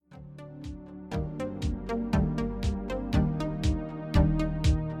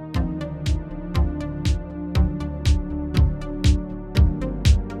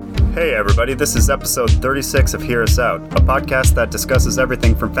Hey everybody, this is episode 36 of Hear Us Out, a podcast that discusses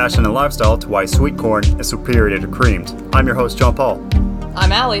everything from fashion and lifestyle to why sweet corn is superior to creamed. I'm your host, John Paul.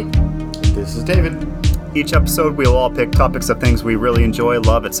 I'm Allie. This is David. Each episode, we will all pick topics of things we really enjoy,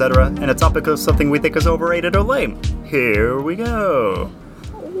 love, etc., and a topic of something we think is overrated or lame. Here we go.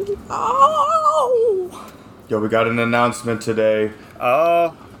 Oh! Yo, we got an announcement today.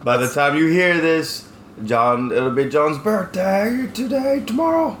 Oh. By the time you hear this, it'll be John's birthday today,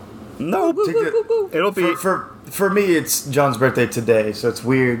 tomorrow. Nope. It'll be... For me, it's John's birthday today, so it's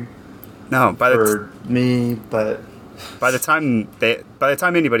weird. No, for me, but... By the time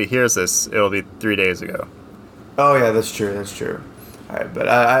anybody hears this, it'll be 3 days ago. Oh yeah, that's true. All right, but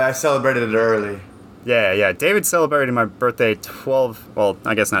I celebrated it early. Yeah. David celebrated my birthday 12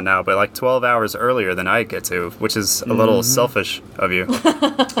 hours earlier than I get to, which is a little selfish of you.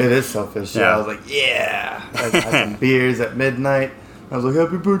 It is selfish. Yeah. I was like, yeah. I had some beers at midnight. I was like,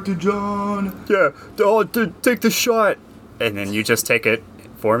 happy birthday, John. Yeah, take the shot. And then you just take it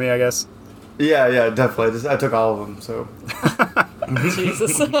for me, I guess. Yeah, definitely. I took all of them, so.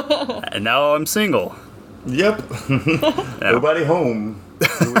 Jesus. And now I'm single. Yep. Nobody home.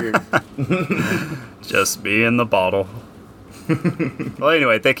 Weird. Just me in the bottle. Well,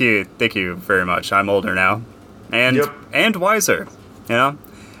 anyway, thank you very much. I'm older now, and wiser. You know,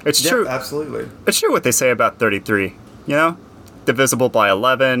 it's true. Absolutely. It's true what they say about 33. You know, divisible by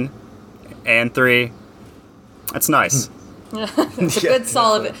 11 and 3. That's nice. It's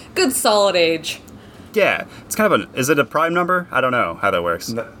a good solid age. Yeah, it's kind of is it a prime number? I don't know how that works.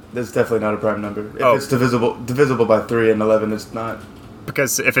 No, that's definitely not a prime number. If it's divisible by 3 and 11, it's not.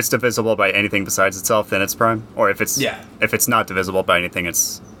 Because if it's divisible by anything besides itself, then it's prime. Or if it's not divisible by anything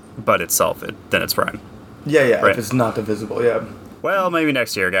but itself, then it's prime. Yeah. Right. If it's not divisible, yeah. Well, maybe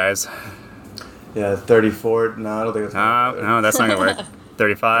next year, guys. Yeah, 34. No, I don't think it's. No, that's not gonna work.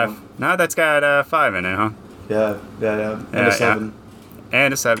 35. No, that's got 5 in it, huh? Yeah. And a 7.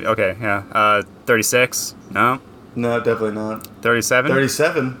 And a 7. Okay, yeah. 36. No. No, definitely not. 37.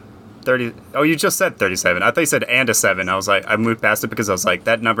 37. 30. Oh, you just said 37. I thought you said and a 7. I was like, I moved past it because I was like,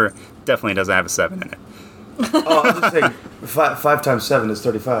 that number definitely doesn't have a 7 in it. Oh, I'm just saying, 5 times 7 is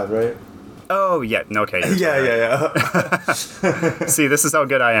 35, right? Oh, yeah. Okay. Yeah. See, this is how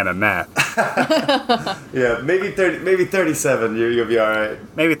good I am at math. Yeah, maybe 37. You'll be all right.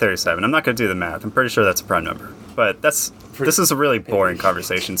 Maybe 37. I'm not going to do the math. I'm pretty sure that's a prime number. But this is a really boring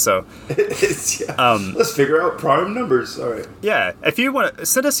conversation, so... Let's figure out prime numbers. All right. Yeah, if you want to...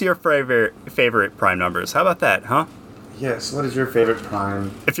 Send us your favorite prime numbers. How about that, huh? Yes, what is your favorite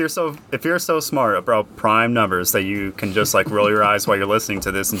prime? If you're so smart about prime numbers that you can just like roll your eyes while you're listening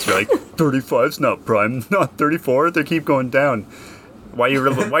to this and you're like, 35's not prime, not 34, they keep going down. Why are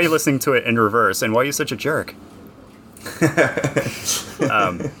you listening to it in reverse, and why are you such a jerk?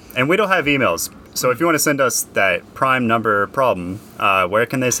 And we don't have emails, so if you want to send us that prime number problem, where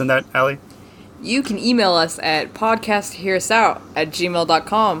can they send that, Allie? You can email us at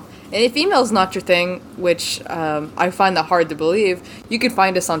podcasthearsusout@gmail.com. And if email's not your thing, which I find that hard to believe, you can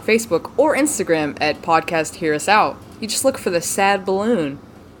find us on Facebook or Instagram at Podcast Hear Us Out. You just look for the sad balloon.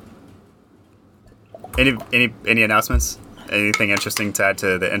 Any announcements? Anything interesting to add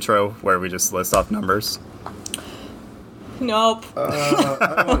to the intro where we just list off numbers? Nope.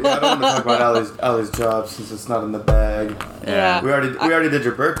 I don't want to talk about Allie's job since it's not in the bag. Yeah. We already did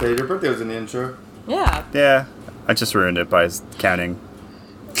your birthday. Your birthday was in the intro. Yeah. Yeah. I just ruined it by counting.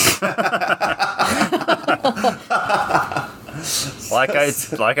 like I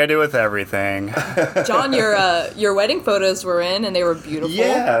do with everything. John, your wedding photos were in, and they were beautiful.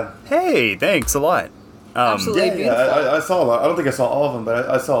 Yeah. Hey, thanks a lot. Absolutely beautiful. I saw a lot. I don't think I saw all of them, but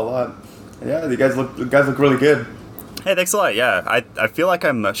I saw a lot. Yeah, you guys look really good. Hey, thanks a lot. Yeah, I feel like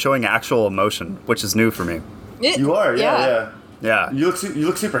I'm showing actual emotion, which is new for me. You are. Yeah. Yeah. You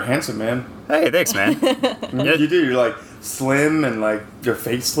look super handsome, man. Hey, thanks, man. You do. You're like slim and like your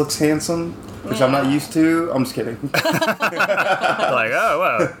face looks handsome, which I'm not used to. I'm just kidding. Like, oh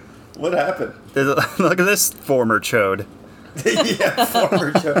wow. What happened? Look at this former chode. Yeah,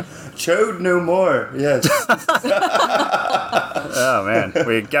 former chode. Chode no more. Yes. Oh man,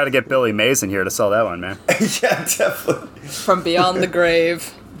 we got to get Billy Mays in here to sell that one, man. Yeah, definitely. From beyond the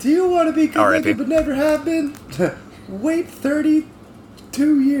grave. Do you want to be good-looking but never have been? Wait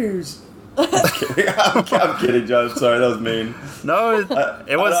 32 years. I'm kidding. I'm kidding, John. I'm sorry, that was mean. No, it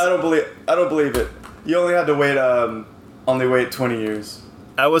was. I don't believe it. You only had to wait. Only wait 20 years.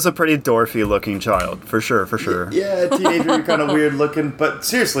 I was a pretty dwarfy-looking child, for sure. Yeah, teenager, you're kind of weird looking, but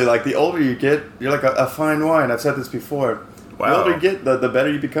seriously, like the older you get, you're like a fine wine. I've said this before. The older you get, the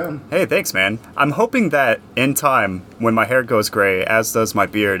better you become. Hey, thanks, man. I'm hoping that in time, when my hair goes gray, as does my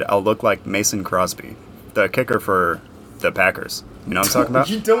beard, I'll look like Mason Crosby, the kicker for the Packers. You know what I'm talking about?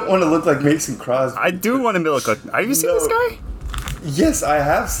 You don't want to look like Mason Crosby. I do want to look like... Have you seen this guy? Yes, I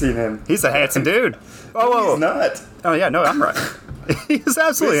have seen him. He's a handsome dude. He's not. Oh, yeah, no, I'm right. He's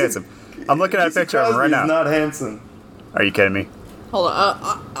absolutely handsome. I'm looking at a picture of him right now. He's not handsome. Are you kidding me? Hold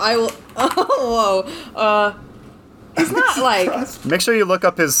on. I will. Oh, whoa. He's not like. Make sure you look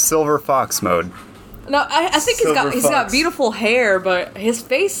up his silver fox mode. No, I think he's got beautiful hair, but his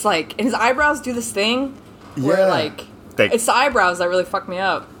face, like, and his eyebrows do this thing where, like, it's the eyebrows that really fuck me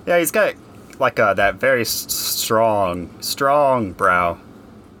up. Yeah, he's got like that very strong brow.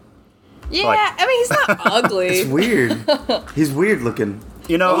 Yeah, I mean, he's not ugly. It's weird. He's weird looking.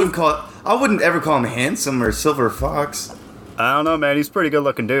 You know, I wouldn't ever call him handsome or silver fox. I don't know, man. He's a pretty good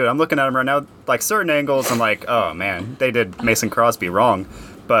looking dude. I'm looking at him right now. Like, certain angles, I'm like, oh, man, they did Mason Crosby wrong.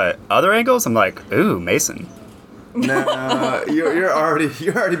 But other angles, I'm like, ooh, Mason. Nah, you're already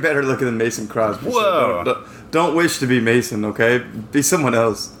better looking than Mason Crosby. Whoa. So don't wish to be Mason, okay? Be someone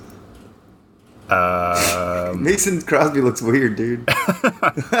else. Mason Crosby looks weird, dude.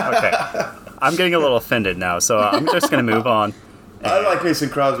 Okay. I'm getting a little offended now, so I'm just going to move on. I like Mason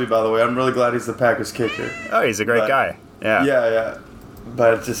Crosby, by the way. I'm really glad he's the Packers kicker. Oh, he's a great guy. Yeah. Yeah.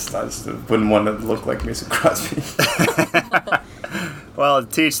 But I just wouldn't want to look like Mason Crosby. Well,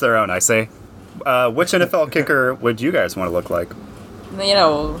 teach their own, I say. Which NFL kicker would you guys want to look like? You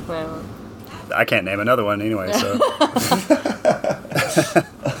know, well, I can't name another one anyway, so.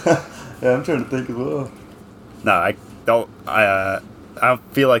 Yeah, I'm trying to think as well. No, I don't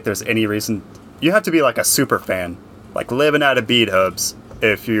feel like there's any reason. You have to be like a super fan, like living out of bead hubs,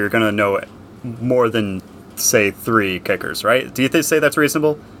 if you're going to know more than, say, 3 kickers, right? Do you say that's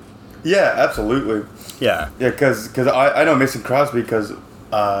reasonable? Yeah, absolutely. Yeah. Yeah, because I know Mason Crosby because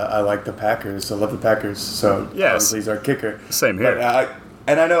I like the Packers. I love the Packers, so obviously he's our kicker. Same here.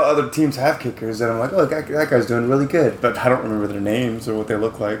 And I know other teams have kickers, and I'm like, oh, that guy's doing really good. But I don't remember their names or what they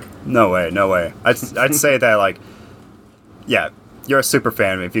look like. No way. I'd say that, like, yeah, you're a super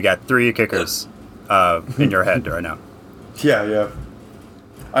fan if you got 3 kickers in your head right now. Yeah.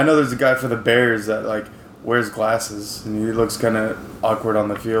 I know there's a guy for the Bears that, like, wears glasses, and he looks kind of awkward on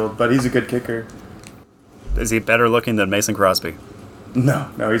the field, but he's a good kicker. Is he better looking than Mason Crosby?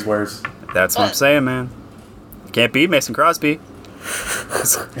 No, he's worse. That's what I'm saying, man. You can't beat Mason Crosby.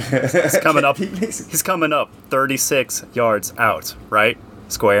 He's coming up. He's coming up 36 yards out, right?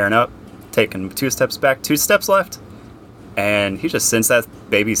 Squaring up, taking 2 steps back, 2 steps left, and he just sends that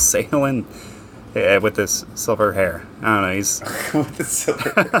baby sailing with this silver hair. I don't know. He's with the silver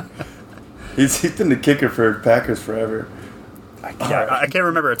hair. He's been the kicker for Packers forever. I can't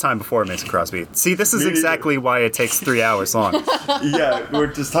remember a time before Mason Crosby. See, this is exactly why it takes 3 hours long. Yeah, we're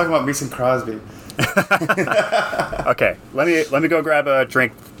just talking about Mason Crosby. Okay, let me go grab a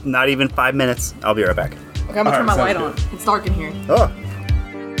drink. Not even 5 minutes. I'll be right back. Okay, I'm gonna turn my light on. It's dark in here. Oh.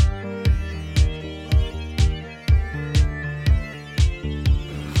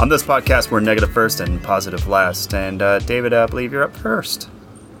 On this podcast, we're negative first and positive last. And David, I believe you're up first.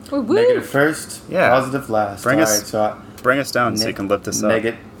 Woo-woo. Negative first, positive last. Bring us down so you can lift this up.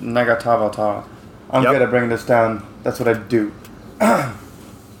 Negativata. I'm good at bringing this down. That's what I do.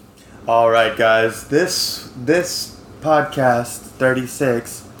 All right, guys. This podcast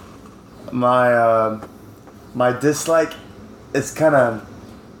 36. My dislike is kind of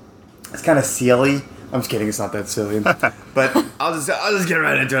silly. I'm just kidding. It's not that silly. But I'll just get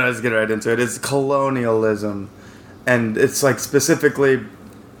right into it. It's colonialism, and it's like specifically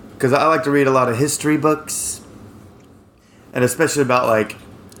because I like to read a lot of history books, and especially about like.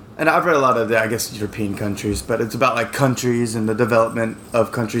 And I've read a lot of, I guess, European countries, but it's about, like, countries and the development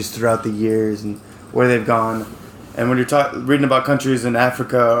of countries throughout the years and where they've gone. And when you're reading about countries in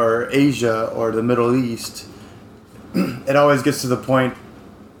Africa or Asia or the Middle East, it always gets to the point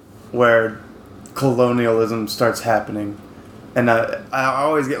where colonialism starts happening. And I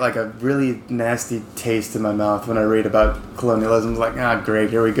always get, like, a really nasty taste in my mouth when I read about colonialism. It's like, great,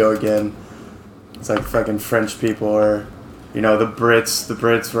 here we go again. It's like fucking French people or... You know, the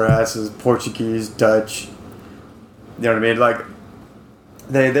Brits were asses, Portuguese, Dutch. You know what I mean? Like,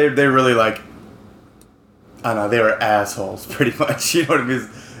 they really, like, I don't know, they were assholes, pretty much. You know what I mean?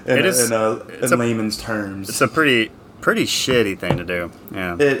 In layman's terms. It's a pretty shitty thing to do.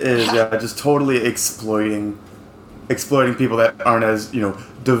 Yeah. It is, yeah. Just totally exploiting people that aren't as,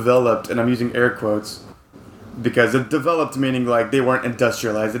 developed, and I'm using air quotes, because developed meaning, like, they weren't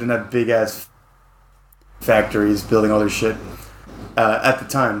industrialized. They didn't have big-ass factories building all their shit at the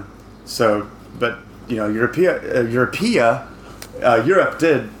time. So, but Europea Europe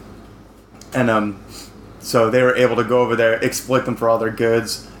did, and so they were able to go over there, exploit them for all their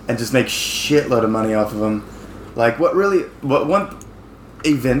goods, and just make shitload of money off of them. Like what one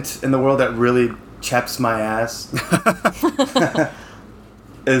event in the world that really chaps my ass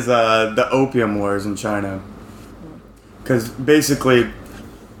is the Opium Wars in China. Because basically,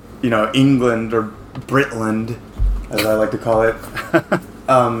 England, or Britland, as I like to call it,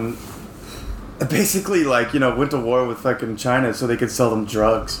 basically, went to war with fucking China so they could sell them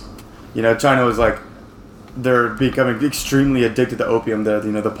drugs. China was like, they're becoming extremely addicted to opium,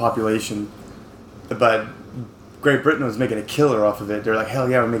 the population. But Great Britain was making a killer off of it. They're like, hell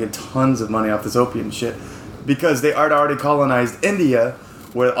yeah, we're making tons of money off this opium shit. Because they had already colonized India,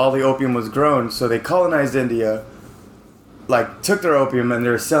 where all the opium was grown. So they colonized India, took their opium, and they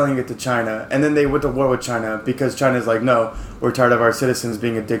were selling it to China. And then they went to war with China, because China's like, no, we're tired of our citizens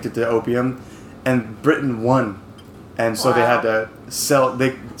being addicted to opium. And Britain won. And so they had to sell,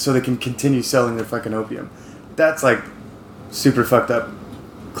 so they can continue selling their fucking opium. That's super fucked up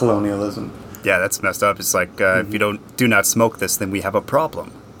colonialism. Yeah, that's messed up. It's like, if you do not smoke this, then we have a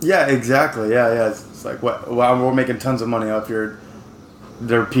problem. Yeah, exactly. Yeah. It's like, well, we're making tons of money off their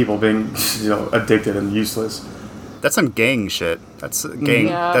people being, addicted and useless. That's some gang shit. That's gang.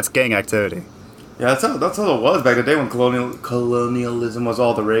 Yeah. That's gang activity. Yeah, that's how it was back in the day when colonialism was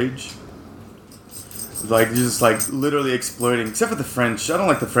all the rage. Literally exploiting, except for the French. I don't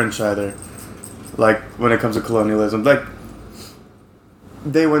like the French either. When it comes to colonialism,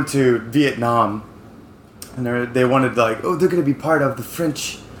 they went to Vietnam, and they wanted they're gonna be part of the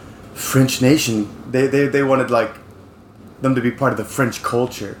French nation. They wanted them to be part of the French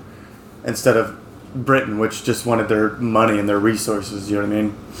culture, instead of Britain, which just wanted their money and their resources. You know what I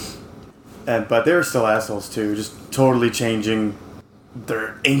mean? But they were still assholes too, just totally changing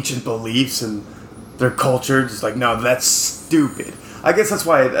their ancient beliefs and their culture. Just no, that's stupid. I guess that's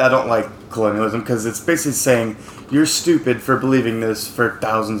why I don't like colonialism, because it's basically saying you're stupid for believing this for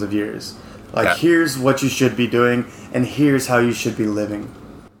thousands of years. Here's what you should be doing, and here's how you should be living.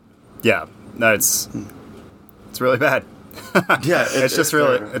 Yeah, no, it's really bad. Yeah,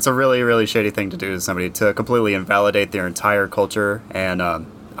 it's a really, really shady thing to do to somebody, to completely invalidate their entire culture and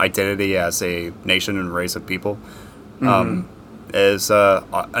identity as a nation and race of people. Is a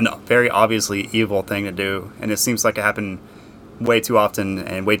very obviously evil thing to do, and it seems like it happened way too often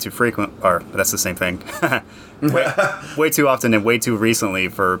and way too frequent, or that's the same thing. way too often and way too recently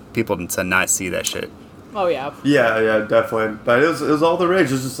for people to not see that shit. Oh yeah. Yeah, definitely. But it was all the rage.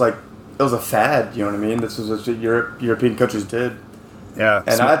 It was just it was a fad. You know what I mean? This was what European countries did. Yeah.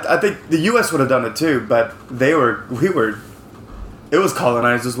 And I think the U.S. would have done it too, but it was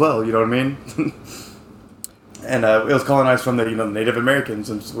colonized as well. You know what I mean? And it was colonized from the Native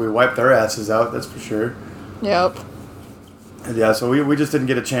Americans, and so we wiped their asses out. That's for sure. Yep. Yeah, so we just didn't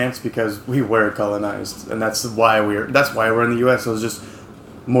get a chance because we were colonized, and that's why we're in the U.S. It was just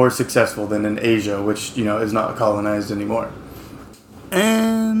more successful than in Asia, which is not colonized anymore.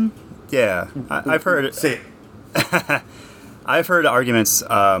 And yeah, I've heard it. Say it. I've heard arguments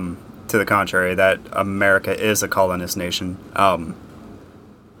to the contrary, that America is a colonist nation.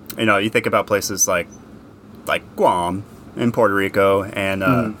 You think about places like Guam and Puerto Rico and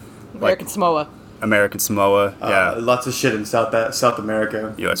American Samoa. Yeah. Lots of shit in South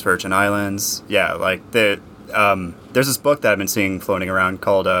America. U.S. Virgin Islands. Yeah, there's this book that I've been seeing floating around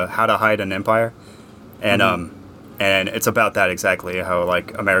called How to Hide an Empire. And and it's about that exactly, how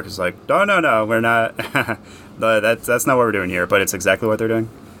America's no, we're not. that's not what we're doing here, but it's exactly what they're doing.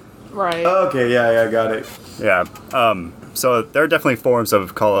 Right. Okay, yeah, got it. Yeah. So there are definitely forms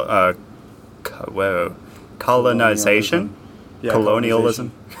of colonization. Yeah,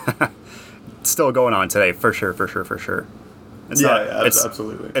 colonialism. Still going on today, for sure. It's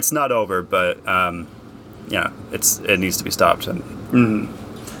absolutely. It's not over, but it needs to be stopped. And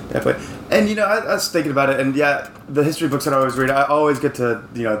definitely. And I was thinking about it, and the history books that I always read, I always get to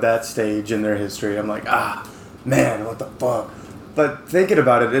that stage in their history. I'm like, man, what the fuck? But thinking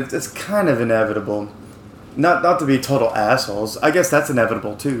about it, it's kind of inevitable. Not to be total assholes. I guess that's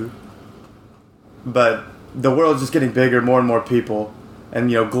inevitable too. But the world's just getting bigger, more and more people. And,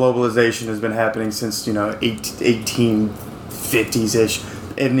 globalization has been happening since, 1850s-ish.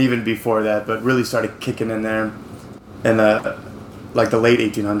 And even before that, but really started kicking in there in, the late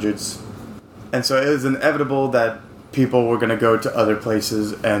 1800s. And so it was inevitable that people were going to go to other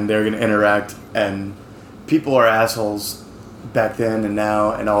places and they're going to interact. And people are assholes back then and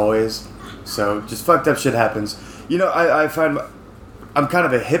now and always. So just fucked up shit happens. I find I'm kind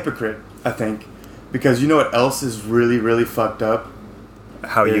of a hypocrite, I think. Because what else is really, really fucked up?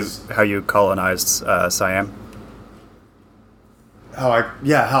 How you colonized Siam?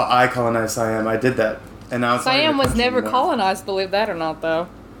 how I colonized Siam. I did that, and now it's not even Siam a was country never anymore. colonized, believe that or not, though.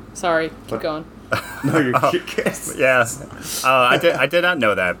 Sorry, keep What? going. No, you're Oh. Yeah, I did not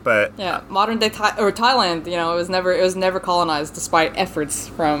know that, but Yeah, modern day Thailand. You know, it was never colonized despite efforts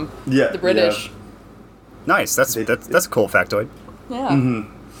from Yeah, the British. nice. That's a cool factoid. Yeah. Mm-hmm.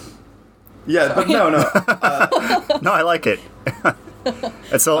 Yeah, but no. No, I like it.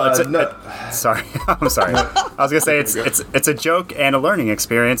 No. Sorry, I'm sorry. I was gonna say it's a joke and a learning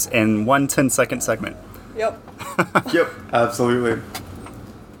experience in one 10-second segment. Yep. Yep, absolutely.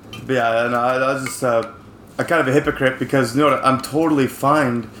 But yeah, and I was just a kind of a hypocrite because you know what, I'm totally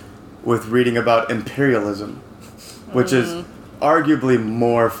fine with reading about imperialism, which is arguably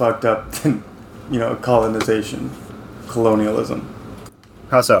more fucked up than colonialism.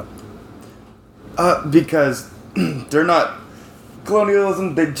 How so? Because they're not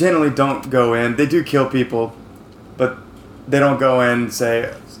colonialism. They generally don't go in. They do kill people, but they don't go in and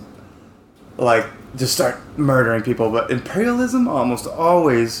say like just start murdering people. But imperialism, almost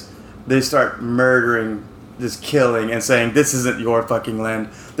always, they start murdering, just killing, and saying this isn't your fucking land.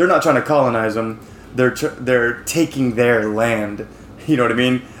 They're not trying to colonize them. They're taking their land. You know what I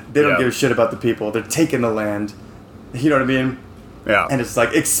mean? They don't Yeah. give a shit about the people. They're taking the land. You know what I mean? Yeah. And it's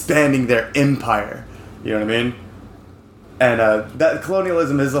like expanding their empire. You know what I mean? And that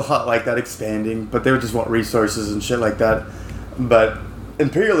colonialism is a lot like that, expanding, but they would just want resources and shit like that. But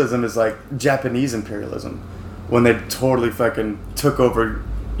imperialism is like Japanese imperialism, when they totally fucking took over,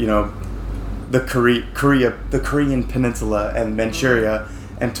 the Korean Peninsula and Manchuria,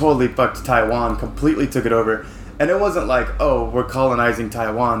 and totally fucked Taiwan, completely took it over. And it wasn't like, oh, we're colonizing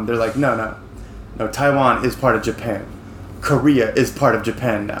Taiwan. They're like, no, Taiwan is part of Japan. Korea is part of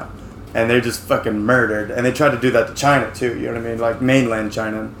Japan now. And they're just fucking murdered. And they tried to do that to China, too. You know what I mean? Like, mainland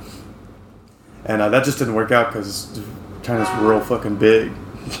China. And that just didn't work out because China's real fucking big.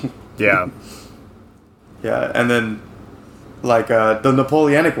 Yeah. Yeah, and then, like, the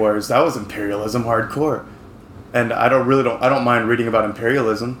Napoleonic Wars, that was imperialism hardcore. And I don't mind reading about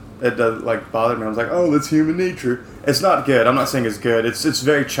imperialism. It does, like, bother me. I was like, oh, that's human nature. It's not good. I'm not saying it's good. It's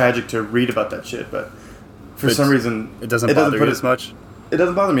very tragic to read about that shit, but for some reason... It doesn't bother you as much? It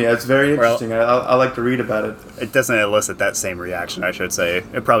doesn't bother me. It's very interesting. I like to read about it. It doesn't elicit that same reaction, I should say.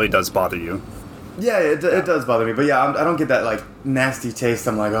 It probably does bother you. Yeah, it does bother me. But yeah, I don't get that, like, nasty taste.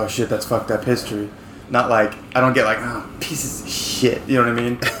 I'm like, oh, shit, that's fucked up history. Not like, I don't get like, oh, pieces of shit. You know what I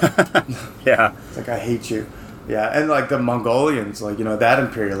mean? Yeah. It's like, I hate you. Yeah, and like the Mongolians, like, that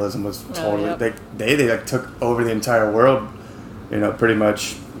imperialism was totally... yep. They like, took over the entire world, pretty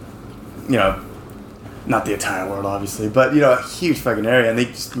much, not the entire world, obviously, but, a huge fucking area, and they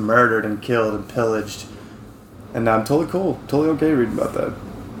just murdered and killed and pillaged. And I'm totally cool. Totally okay reading about that.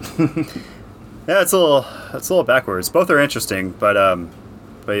 Yeah, it's a little backwards. Both are interesting, but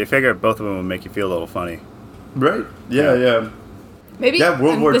you figure both of them will make you feel a little funny. Right? Yeah. Maybe. Yeah,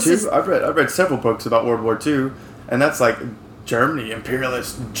 World and War this II. is- I've read several books about World War II, and that's like Germany,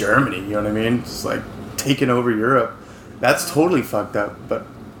 imperialist Germany. You know what I mean? It's like taking over Europe. That's totally fucked up, but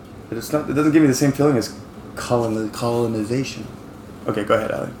it's not. It doesn't give me the same feeling as colonization. Okay, go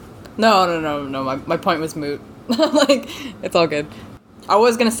ahead, Allie. No. My point was moot. Like, it's all good. I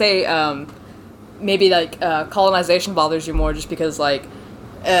was gonna say, maybe like colonization bothers you more just because like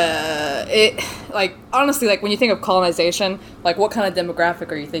it like honestly, like when you think of colonization, like what kind of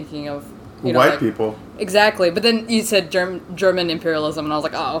demographic are you thinking of? White like, people. Exactly, but then you said German imperialism, and I was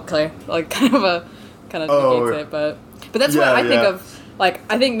like, oh, okay, like kind of negates it, but that's what I think of. Like,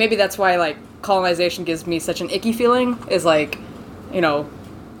 I think maybe that's why like colonization gives me such an icky feeling. Is like,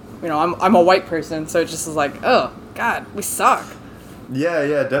 I'm a white person, so it just is like, oh God, we suck.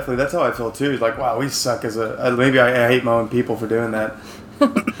 Yeah, definitely. That's how I feel too. Like, wow, we suck as maybe I hate my own people for doing that.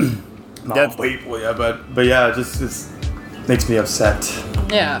 My own people, yeah, but yeah, it just makes me upset.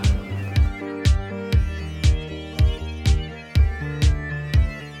 Yeah.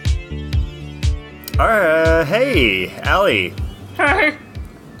 Alright, hey, Allie. Hi.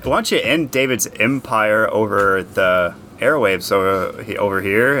 Why don't you end David's empire over the airwaves over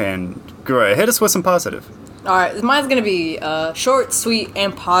here and hit us with some positive. All right, mine's gonna be short, sweet,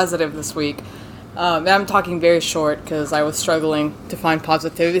 and positive this week. And I'm talking very short because I was struggling to find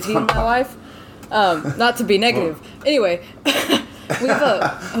positivity in my life. Not to be negative. Anyway, we've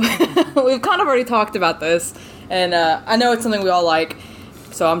kind of already talked about this, and I know it's something we all like,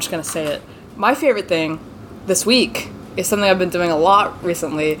 so I'm just gonna say it. My favorite thing this week is something I've been doing a lot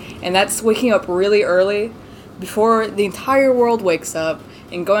recently, and that's waking up really early before the entire world wakes up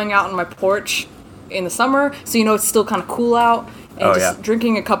and going out on my porch in the summer, so it's still kind of cool out, and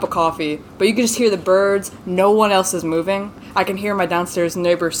drinking a cup of coffee, but you can just hear the birds, no one else is moving. I can hear my downstairs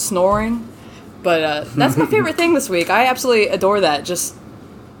neighbor snoring. But that's my favorite thing this week. I absolutely adore that. Just,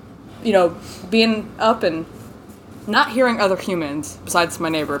 being up and not hearing other humans besides my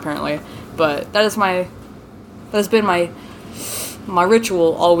neighbor apparently. But that has been my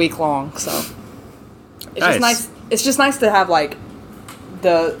ritual all week long. So it's just nice. It's just nice to have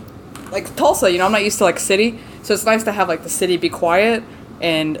Tulsa. I'm not used to city, so it's nice to have the city be quiet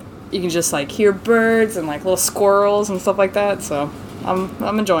and you can just hear birds and little squirrels and stuff like that. So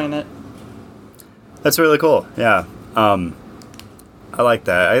I'm enjoying it. That's really cool. Yeah. I like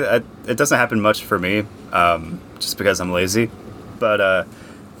that. It doesn't happen much for me, just because I'm lazy. But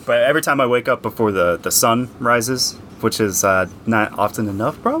every time I wake up before the sun rises, which is not often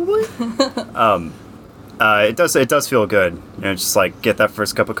enough, probably, it does feel good. Just get that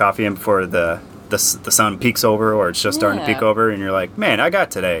first cup of coffee in before the sun peaks over, or it's just starting to peak over, and you're like, man, I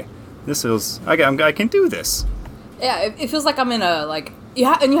got today. This feels I can do this. Yeah, it feels like I'm in a you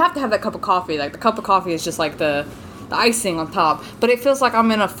have to have that cup of coffee. The cup of coffee is just the icing on top, but it feels like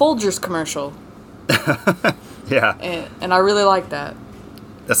I'm in a Folgers commercial. Yeah. And I really like that.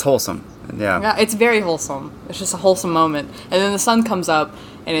 That's wholesome. Yeah. Yeah, it's very wholesome. It's just a wholesome moment. And then the sun comes up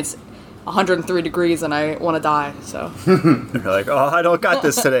and it's 103 degrees and I want to die, so. You're like, oh, I don't got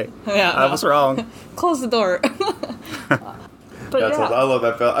this today. Yeah, I was wrong. Close the door. But I love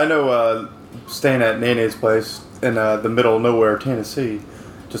that fella. I know staying at Nene's place in the middle of nowhere, Tennessee,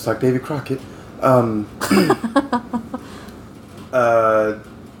 just like Davy Crockett.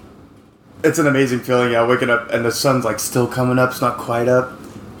 It's an amazing feeling, waking up and the sun's still coming up, it's not quite up,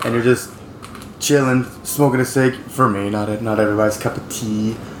 and you're just chilling, smoking a cig. For me, not everybody's cup of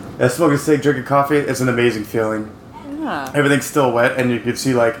tea. Smoking a cig, drinking coffee, it's an amazing feeling. Yeah. Everything's still wet, and you can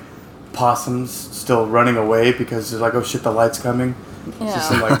see possums still running away because they're oh shit, the light's coming. Yeah. Just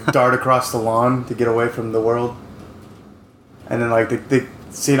some dart across the lawn to get away from the world. And then they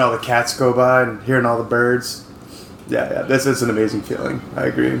seeing all the cats go by and hearing all the birds. Yeah, this is an amazing feeling. I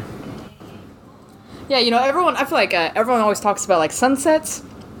agree. Yeah, everyone. I feel like everyone always talks about sunsets,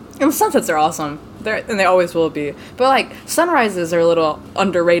 and sunsets are awesome. They always will be. But sunrises are a little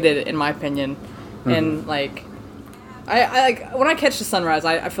underrated in my opinion. Mm-hmm. And I when I catch the sunrise,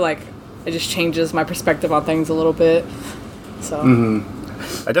 I feel like it just changes my perspective on things a little bit. So.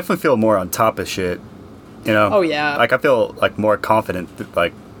 Mm-hmm. I definitely feel more on top of shit. Oh yeah. I feel more confident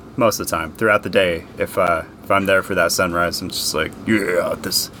most of the time throughout the day if I'm there for that sunrise. I'm just I'm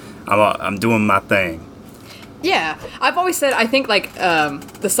doing my thing. Yeah, I've always said I think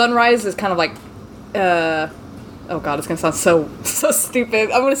the sunrise is kind of oh god, it's gonna sound so stupid.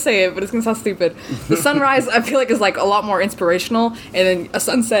 I'm gonna say it, but it's gonna sound stupid. The sunrise I feel like is a lot more inspirational, and then a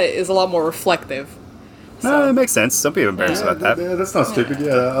sunset is a lot more reflective. So. No, it makes sense. Don't be embarrassed about that. Yeah, that's not stupid.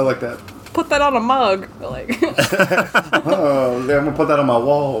 Yeah, I like that. Put that on a mug. Oh, yeah, I'm gonna put that on my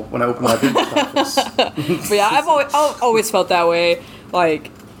wall when I open my dentist office. But yeah, I've always felt that way. I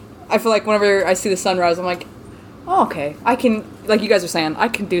feel like whenever I see the sunrise, I'm like, oh, okay, I can, like you guys are saying, I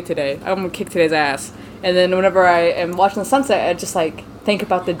can do today. I'm gonna kick today's ass. And then whenever I am watching the sunset, I just think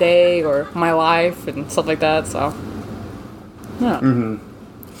about the day or my life and stuff like that. So, yeah. Mm-hmm.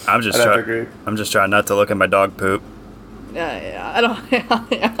 I'm just trying not to look at my dog poop. Yeah, I don't.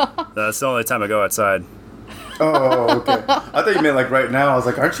 Yeah. That's the only time I go outside. Oh, okay. I thought you meant right now. I was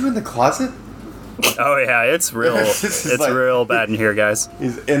like, aren't you in the closet? Oh yeah, it's real. It's real bad in here, guys.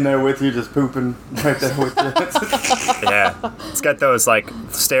 He's in there with you, just pooping right there with you. Yeah, it's got those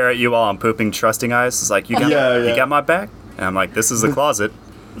stare at you while I'm pooping, trusting eyes. It's you got my back, and I'm like, this is the closet.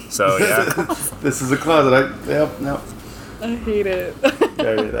 So yeah, this is the closet. No. I hate it. Yeah,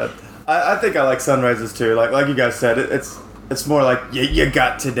 I hate that. I think I like sunrises too. Like you guys said, it's more you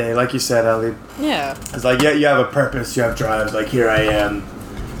got today, like you said, Ellie. Yeah. It's you have a purpose, you have drives. Here I am.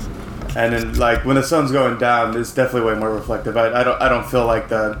 And then when the sun's going down, it's definitely way more reflective. I don't feel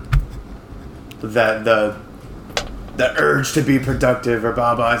the urge to be productive or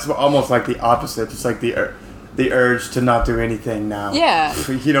blah blah. It's almost the opposite. It's the urge to not do anything now. Yeah.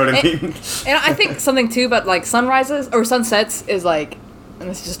 You know what I mean? And I think something too about sunrises or sunsets is and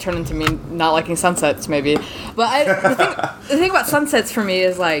this just turned into me not liking sunsets maybe. But the thing about sunsets for me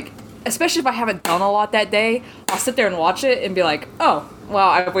is especially if I haven't done a lot that day, I'll sit there and watch it and be like, oh, wow,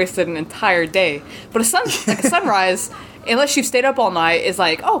 I've wasted an entire day. But a sunrise, unless you've stayed up all night, is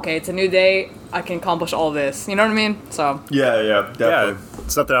oh, okay, it's a new day. I can accomplish all this. You know what I mean? So yeah, definitely. Yeah,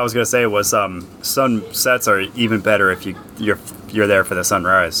 something I was gonna say was sunsets are even better if you're there for the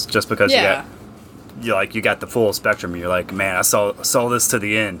sunrise, just because you got the full spectrum. You're like, man, I saw this to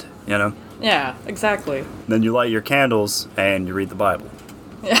the end. You know? Yeah, exactly. Then you light your candles and you read the Bible.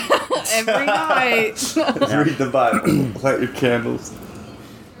 Every night. Read the Bible. Light your candles.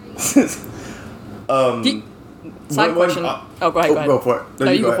 Side question. Go ahead. Go for it.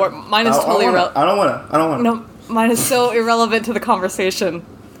 No, you go for it. Mine is totally irrelevant. I don't want to. No, mine is so irrelevant to the conversation.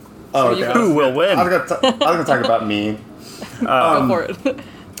 Oh, So okay. Who will win? I was gonna talk about me. Go for it.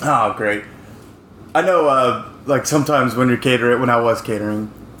 Oh, great. I know, like, sometimes when you're catering, when I was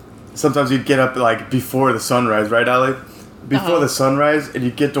catering, sometimes you'd get up, like, before the sunrise, right, Allie? Before the sunrise, and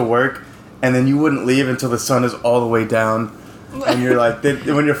you'd get to work, and then you wouldn't leave until the sun is all the way down. And you're like,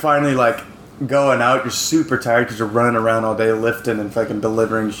 when you're finally, like, going out, you're super tired because you're running around all day lifting and fucking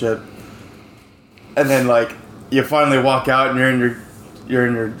delivering shit. And then, like, you finally walk out, and you're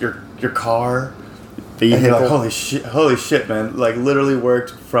in your car. And you're like, holy shit, man. Like, literally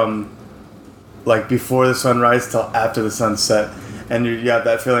worked from, like, before the sunrise till after the sunset. And you have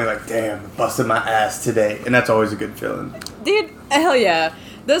that feeling like, damn, busted my ass today. And that's always a good feeling. Dude, hell yeah.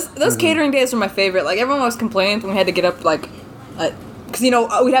 Those catering days were my favorite. Like, everyone always complained when we had to get up, like, because, you know,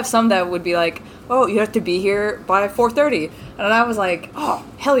 we'd have some that would be like, oh, you have to be here by 4:30. And I was like, oh,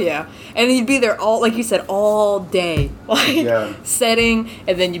 hell yeah. And you'd be there all, like you said, all day. Like, setting,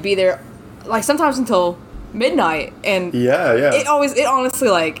 and then you'd be there, like, sometimes until midnight. And it honestly,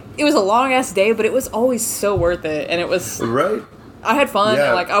 like, it was a long-ass day, but it was always so worth it. And it was... Right. I had fun.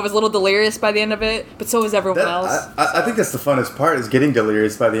 Yeah. Like, I was a little delirious by the end of it, but so was everyone else. I think that's the funnest part, is getting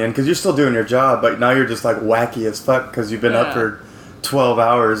delirious by the end, because you're still doing your job, but now you're just, like, wacky as fuck, because you've been up for 12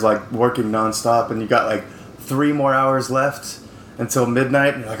 hours, like, working nonstop, and you got, like, 3 more hours left until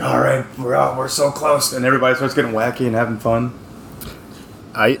midnight, and you're like, all right, we're so close, and everybody starts getting wacky and having fun.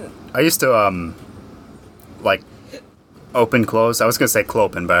 I used to like open close. I was gonna say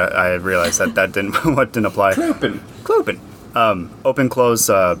clopen, but I realized that didn't apply. Clopen. Open close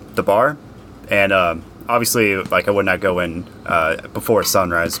the bar, and obviously, like, I would not go in before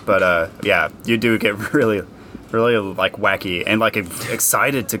sunrise, but yeah, you do get really like wacky and like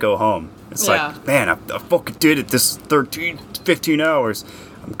excited to go home. It's like, man, I fucking did it this 15 hours.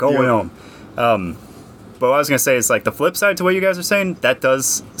 I'm going home. But what I was going to say is, like, the flip side to what you guys are saying, that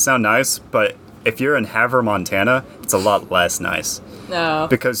does sound nice, but if you're in Havre, Montana, it's a lot less nice. No.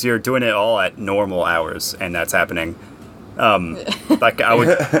 Because you're doing it all at normal hours, and that's happening. Like, I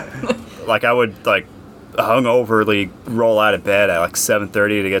would hungoverly roll out of bed at, like,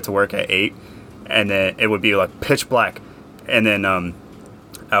 7:30 to get to work at 8, and then it would be, like, pitch black. And then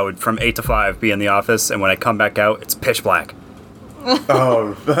I would, from 8 to 5, be in the office, and when I come back out, it's pitch black.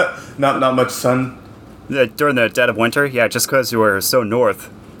 Oh, not much sun? During the dead of winter, yeah, just because you were so northern,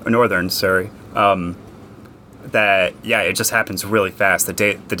 that, yeah, it just happens really fast. The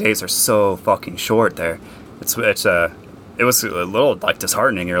days are so fucking short there. It was a little, like,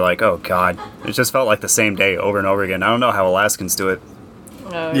 disheartening. You're like, oh, God. It just felt like the same day over and over again. I don't know how Alaskans do it.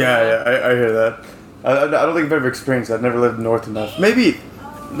 I hear that. I don't think I've ever experienced that. I've never lived north enough. Maybe,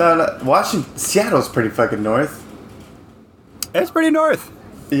 no, Washington, Seattle's pretty fucking north. It's pretty north.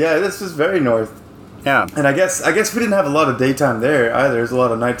 Yeah, this is very north. Yeah. And I guess we didn't have a lot of daytime there either. There's a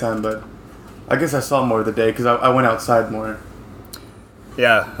lot of nighttime, but I guess I saw more of the day because I went outside more.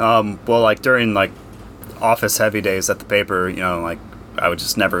 Yeah. Well, like, during, like, office heavy days at the paper, you know, like, I would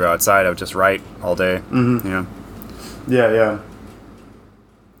just never go outside. I would just write all day. Mm-hmm. You know? Yeah.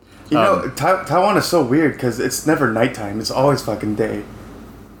 You know, Taiwan is so weird because it's never nighttime. It's always fucking day.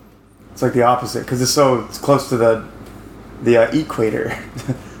 It's like the opposite because it's close to the equator.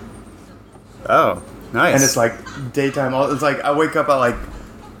 Oh, nice. And it's like daytime. It's like I wake up at, like,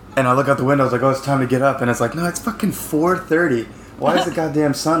 and I look out the window. It's like, oh, it's time to get up. And it's like, no, it's fucking 4:30. Why is the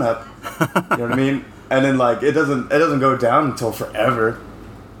goddamn sun up? You know what I mean? And then, like, it doesn't go down until forever.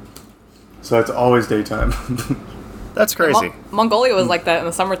 So it's always daytime. That's crazy. Mongolia was like that in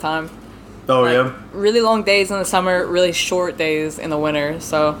the summertime. Oh, like, yeah? Really long days in the summer, really short days in the winter.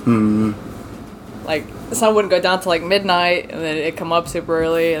 So, like, the sun wouldn't go down till, like, midnight, and then it'd come up super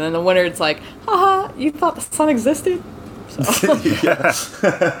early. And then the winter, it's like, haha, you thought the sun existed? So.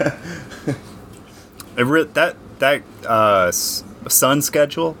 Sun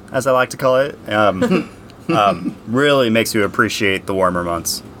schedule, as I like to call it, really makes you appreciate the warmer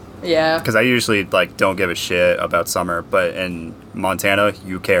months. Yeah. Because I usually, like, don't give a shit about summer, but in Montana,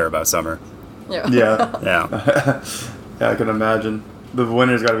 you care about summer. Yeah. Yeah. Yeah, I can imagine. The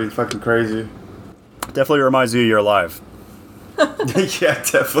winter's got to be fucking crazy. Definitely reminds you you're alive. Yeah,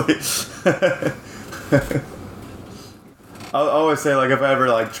 definitely. I'll always say, like, if I ever,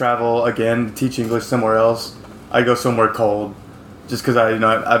 like, travel again to teach English somewhere else, I go somewhere cold. Just because I've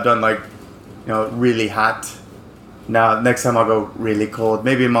done, like, really hot. Now, next time I'll go really cold.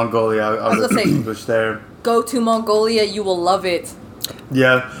 Maybe in Mongolia, I'll go teach English there. Go to Mongolia, you will love it.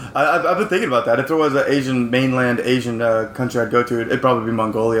 Yeah, I've been thinking about that. If there was an mainland Asian country I'd go to, it'd probably be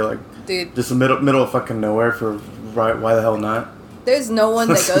Mongolia. Like, Dude, just the middle of fucking nowhere for why the hell not? there's no one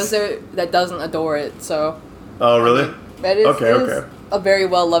that goes there that doesn't adore it. So. Oh, really? That is, Okay, it is okay. a very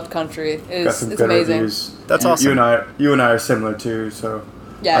well loved country. Got some It's good amazing. reviews. That's you, awesome. You and I are similar too. So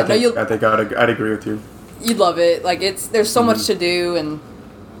Yeah, I think, no, I think I'd agree with you. you'd love it. Like there's so much to do, and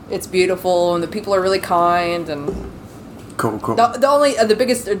it's beautiful, and the people are really kind, and Cool. the only the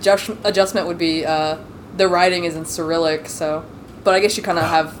biggest adjustment would be the writing is in Cyrillic. So, but I guess you kind of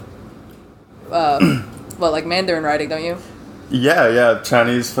have like Mandarin writing, don't you? Yeah,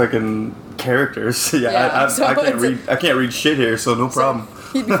 Chinese fucking characters. Yeah, so I can't read shit here, so no problem.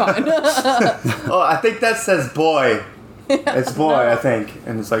 You'd be fine. Oh, I think that says boy. It's boy, I think,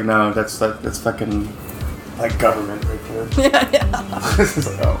 and it's like no, that's fucking like government right there. yeah. It's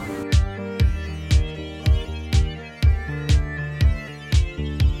like, oh.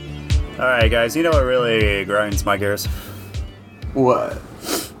 Alright, guys, you know what really grinds my gears? What?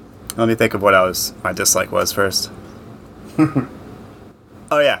 Let me think of what my dislike was first.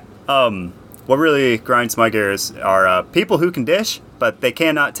 Oh, yeah. What really grinds my gears are people who can dish, but they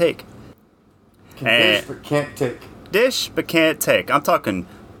cannot take. Can dish but can't take. Dish, but can't take. I'm talking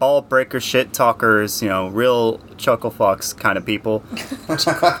ball breaker, shit talkers, real chuckle fucks kind of people.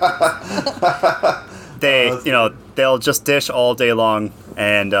 They'll just dish all day long,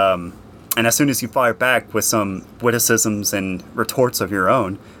 and as soon as you fire back with some witticisms and retorts of your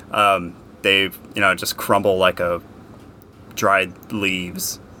own, they just crumble like a dried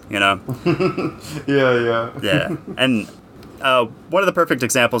leaves. Yeah. Yeah, and one of the perfect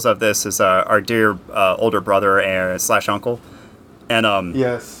examples of this is our dear older brother and slash uncle, and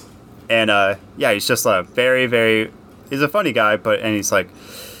Yes. and he's just a very he's a funny guy, and he's like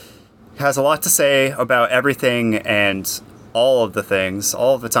has a lot to say about everything and all of the things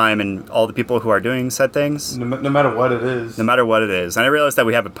all of the time, and all the people who are doing said things. No matter what it is. No matter what it is. And I realize that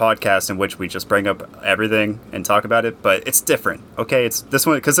we have a podcast in which we just bring up everything and talk about it, but it's different, okay? It's this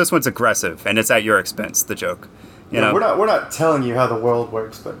one, because this one's aggressive, and it's at your expense, the joke. You know? We're not telling you how the world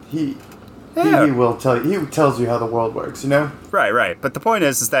works, but he will tell you. He tells you how the world works, Right. But the point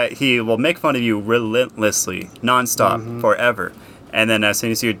is that he will make fun of you relentlessly, nonstop, forever. And then as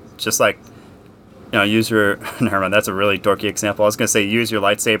soon as you just use your... Never mind, that's a really dorky example. I was going to say use your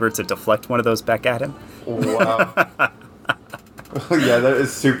lightsaber to deflect one of those back at him. Wow. Yeah, that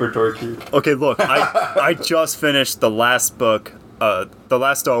is super dorky. Okay, look, I just finished the last book, the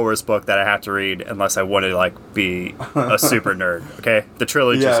last Star Wars book that I have to read unless I want to, be a super nerd, okay? The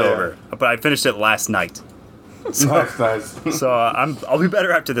trilogy's over. But I finished it last night. So, Nice. So I'll be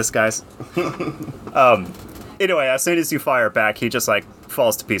better after this, guys. Anyway, as soon as you fire back, he just,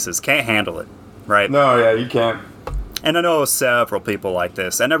 falls to pieces. Can't handle it. Right? No, yeah, you can't. And I know several people like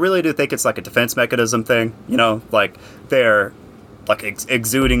this, and I really do think it's like a defense mechanism thing, they're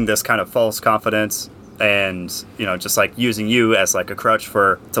exuding this kind of false confidence and, just using you as a crutch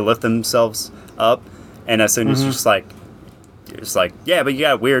to lift themselves up. And as soon as you're just like, yeah, but you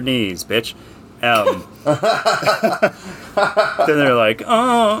got weird knees, bitch. Then they're like,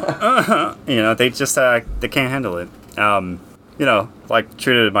 they just, they can't handle it.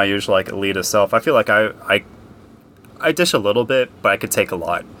 True to my usual elitist self, I feel like I dish a little bit, but I could take a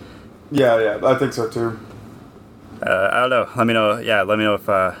lot. Yeah, I think so too. I don't know. Let me know. Yeah, let me know if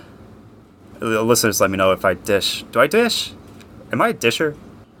the listeners. Let me know if I dish. Do I dish? Am I a disher?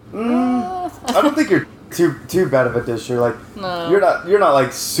 I don't think you're too bad of a disher. No. You're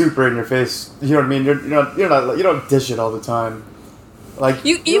not super in your face. You know what I mean? You're not you don't dish it all the time.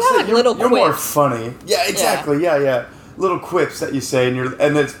 You have little you're quips. More funny. Yeah, exactly. Yeah. Little quips that you say,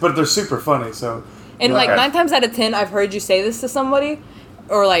 but they're super funny. So. And 9 times out of 10, I've heard you say this to somebody,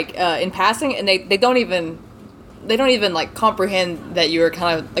 or in passing, and they don't even comprehend that you were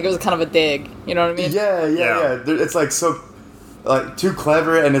kind of it was kind of a dig. You know what I mean? Yeah. It's so too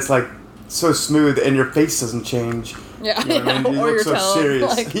clever, and it's so smooth, and your face doesn't change. Yeah, you know what I mean? You or look your so tone.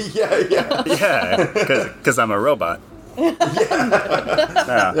 serious. Yeah. Yeah, because I'm a robot.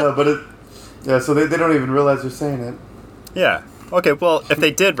 Yeah, but so they don't even realize you're saying it. Yeah. Okay, well, if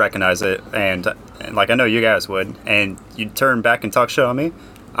they did recognize it, and I know you guys would, and you turn back and talk shit on me,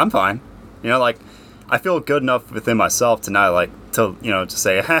 I'm fine. I feel good enough within myself to not to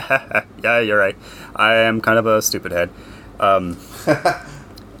say, yeah, you're right. I am kind of a stupid head.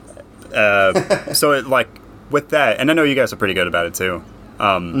 So it with that, and I know you guys are pretty good about it too.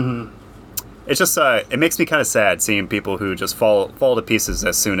 It's just it makes me kind of sad seeing people who just fall to pieces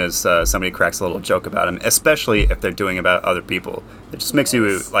as soon as somebody cracks a little joke about them, especially if they're doing about other people. It just makes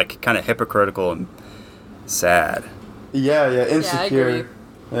you kind of hypocritical and sad. Yeah, insecure. agree.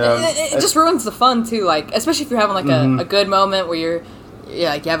 It just ruins the fun too. Like, especially if you're having like a good moment where you're,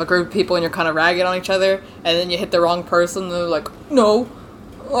 like you have a group of people and you're kind of ragging on each other, and then you hit the wrong person, and they're like, no,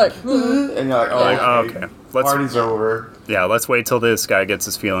 like, and you're like, okay. Party's over. Yeah, let's wait till this guy gets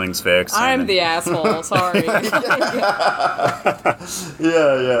his feelings fixed. I'm the asshole. Sorry.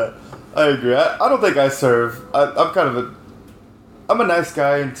 Yeah. I agree. I don't think I serve. I'm a nice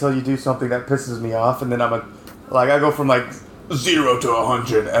guy until you do something that pisses me off, and then I go from like 0 to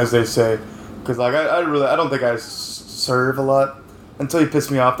 100, as they say, because like I don't think I serve a lot until you piss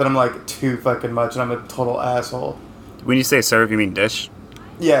me off. Then I'm like too fucking much, and I'm a total asshole. When you say serve, you mean dish?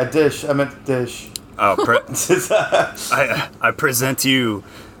 Yeah, dish. I meant dish. Oh, I present you.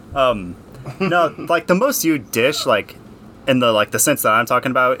 No, like the most you dish, like in the sense that I'm talking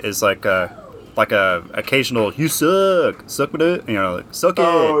about, is like a occasional you suck with it, like, suck it.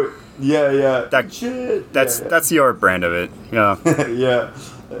 Oh, yeah. That's your brand of it, yeah. Yeah,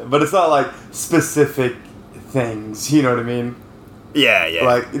 but it's not like specific things. You know what I mean? Yeah.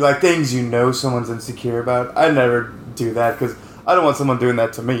 Like things someone's insecure about. I never do that because I don't want someone doing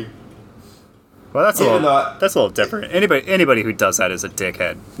that to me. Well, that's a little different. Anybody who does that is a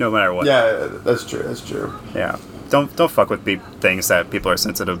dickhead, no matter what. Yeah, that's true. Yeah, don't fuck with things that people are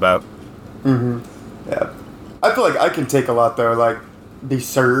sensitive about. Yeah, I feel like I can take a lot though. Like be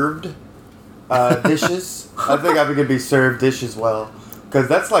served dishes. I think I could be served dishes well, because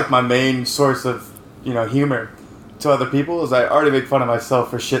that's like my main source of humor to other people. Is I already make fun of myself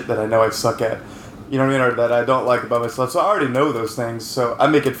for shit that I know I suck at. You know what I mean? Or that I don't like about myself. So I already know those things. So I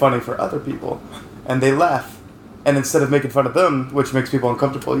make it funny for other people. And they laugh. And instead of making fun of them, which makes people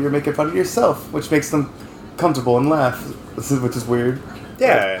uncomfortable, you're making fun of yourself, which makes them comfortable and laugh. Which is weird.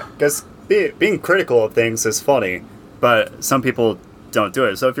 Yeah, because being critical of things is funny. But some people don't do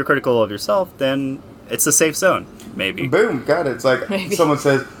it. So if you're critical of yourself, then it's a safe zone, maybe. Boom, got it. It's like someone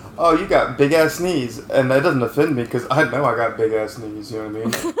says, oh, you got big-ass knees, and that doesn't offend me, because I know I got big-ass knees, you know what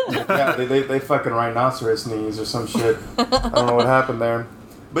I mean? they fucking rhinoceros knees or some shit. I don't know what happened there.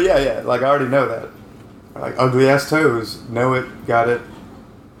 But yeah, like, I already know that. Like, ugly-ass toes. Know it, got it.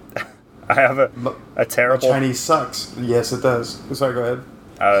 I have a terrible... Chinese sucks. Yes, it does. Sorry, go ahead.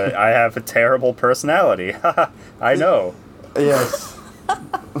 I have a terrible personality. I know. Yes.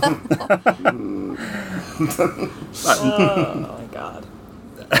 Oh, my God.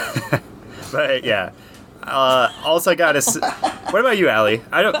 But yeah. Also got is. What about you, Allie?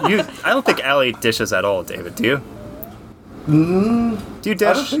 I don't think Allie dishes at all, David. Do you? Do you dish?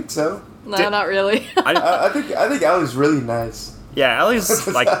 I don't think so. No, not really. I think Allie's really nice. Yeah, Allie's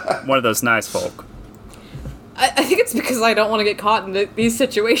like one of those nice folk. I think it's because I don't want to get caught in these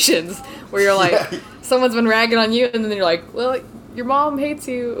situations where you're like, someone's been ragging on you, and then you're like, well, your mom hates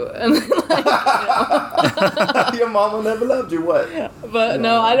you, and then like, your mama never loved you. What? But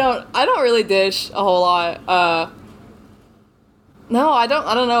no, I don't really dish a whole lot. No, I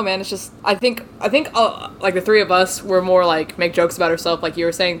don't know, man. It's just I think like the three of us were more like make jokes about ourselves, like you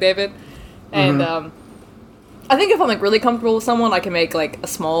were saying, David, and I think if I'm like really comfortable with someone, I can make like a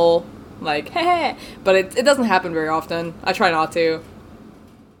small like hey, but it doesn't happen very often. I try not to.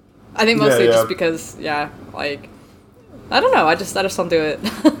 I think mostly just because like. I don't know. I just don't do it.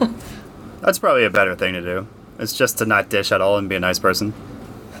 That's probably a better thing to do. It's just to not dish at all and be a nice person.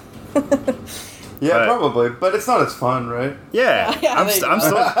 Yeah, probably, but it's not as fun, right? Yeah, I'm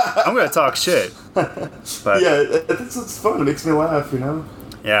gonna talk shit. But yeah, it's fun. It makes me laugh,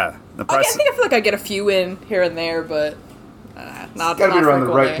 Yeah, I feel like I get a few in here and there, but not. Gotta be around the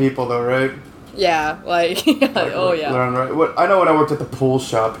right frequently. people, though, right? Yeah, like oh yeah. I know when I worked at the pool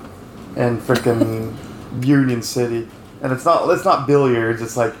shop in frickin' Union City. And it's not billiards.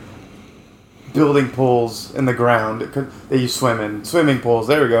 It's like building pools in the ground. They use swimming pools.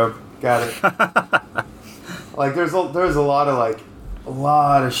 There we go. Got it. Like there's a lot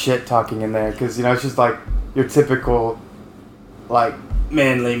of shit talking in there because it's just like your typical like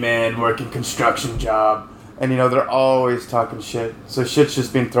manly man working construction job, and they're always talking shit. So shit's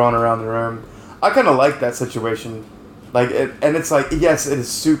just being thrown around the room. I kind of like that situation. Like and it's like yes, it is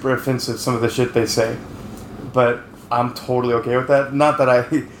super offensive some of the shit they say, but I'm totally okay with that. Not that I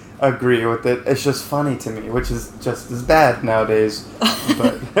agree with it. It's just funny to me, which is just as bad nowadays.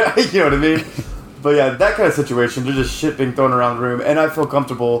 But you know what I mean? But yeah, that kind of situation, there's just shit being thrown around the room, and I feel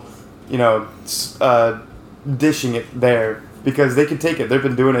comfortable, dishing it there because they can take it. They've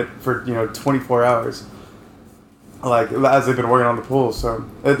been doing it for 24 hours, like as they've been working on the pool. So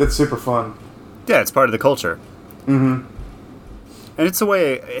it's super fun. Yeah, it's part of the culture. Mm-hmm. And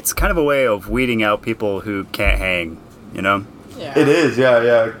it's kind of a way of weeding out people who can't hang, Yeah. It is,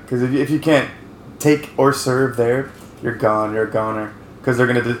 yeah. Because if you can't take or serve there, you're gone. You're a goner. Because they're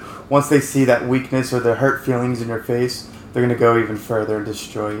gonna once they see that weakness or the hurt feelings in your face, they're gonna go even further and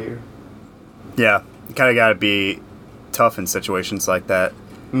destroy you. Yeah, you kind of got to be tough in situations like that.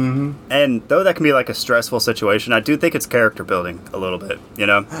 Mm-hmm. And though that can be like a stressful situation, I do think it's character building a little bit, you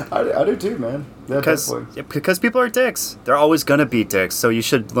know? I do too, man. Yeah, definitely. Because people are dicks. They're always going to be dicks, so you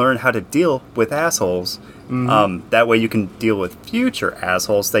should learn how to deal with assholes. Mm-hmm. That way you can deal with future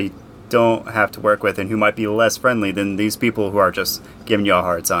assholes that you don't have to work with and who might be less friendly than these people who are just giving you a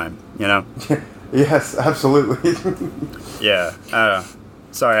hard time, you know? Yes, absolutely. Yeah, I don't know.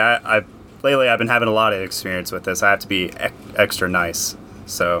 Sorry, lately I've been having a lot of experience with this. I have to be extra nice.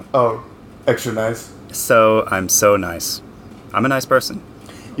 So. Oh, extra nice. So I'm so nice. I'm a nice person.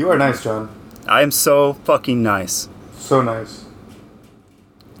 You are nice, John. I am so fucking nice. So nice.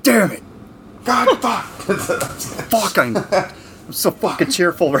 Damn it! God, fuck. Fuck, I'm so fucking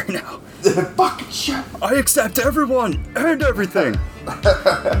cheerful right now. Fucking shit. I accept everyone and everything.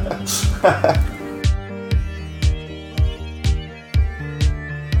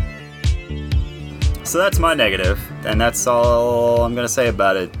 So that's my negative, and that's all I'm going to say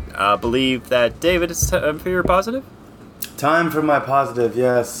about it. I believe that David is for your positive? Time for my positive,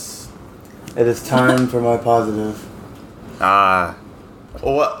 yes. It is time for my positive. Ah.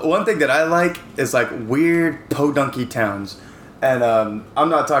 One thing that I like is like weird podunky towns. And I'm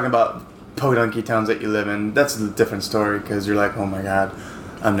not talking about podunky towns that you live in. That's a different story because you're like, oh my god,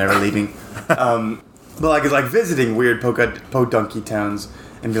 I'm never leaving. But like it's like visiting weird podunky towns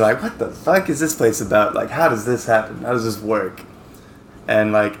and be like, what the fuck is this place about? Like, how does this happen? How does this work?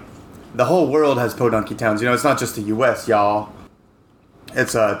 And like, the whole world has podunky towns. You know, it's not just the U.S., y'all.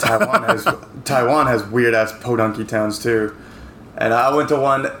 It's Taiwan has weird ass podunky towns too. And I went to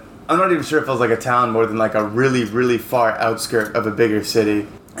one. I'm not even sure if it was like a town more than like a really, really far outskirt of a bigger city.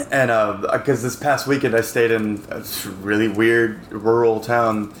 And because this past weekend I stayed in a really weird rural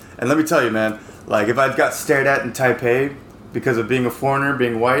town. And let me tell you, man, like if I got stared at in Taipei because of being a foreigner,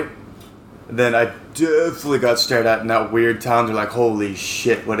 being white, then I definitely got stared at in that weird town. They're like, holy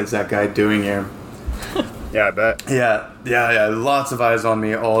shit, what is that guy doing here? Yeah, I bet. Yeah. Lots of eyes on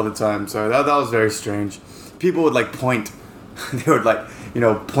me all the time. So that was very strange. People would like point. They would like,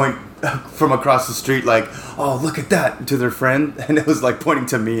 point from across the street like, oh, look at that, to their friend. And it was like pointing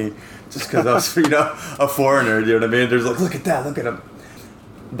to me just because I was, a foreigner, you know what I mean? There's like, look at that, look at him.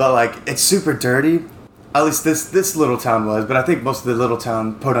 But like, it's super dirty. At least this little town was. But I think most of the little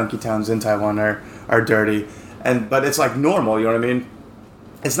podunky towns in Taiwan are dirty. But it's like normal, you know what I mean?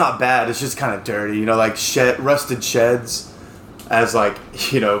 It's not bad, it's just kind of dirty, like rusted sheds as like,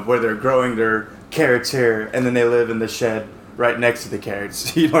 where they're growing their carrots here and then they live in the shed right next to the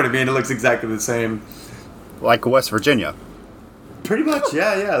carrots. You know what I mean? It looks exactly the same. Like West Virginia. Pretty much,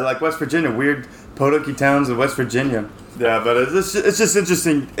 yeah. Like West Virginia, weird podunky towns in West Virginia. Yeah, but it's just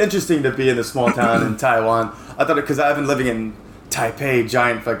interesting to be in a small town in Taiwan. I thought because I've been living in Taipei,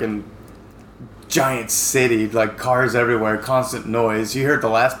 giant city, like cars everywhere, constant noise. You heard the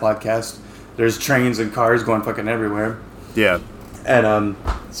last podcast. There's trains and cars going fucking everywhere. Yeah. And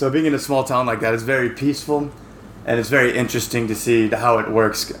so being in a small town like that is very peaceful, and it's very interesting to see how it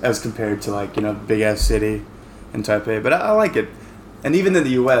works as compared to like big ass city in Taipei. But I like it. And even in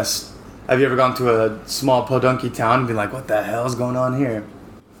the U.S., have you ever gone to a small podunky town and been like, what the hell's going on here?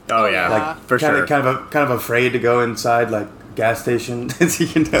 Oh yeah, like for sure. Kind of afraid to go inside like gas station.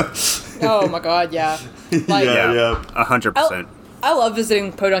 Oh my god, yeah. Like, yeah. 100%. I love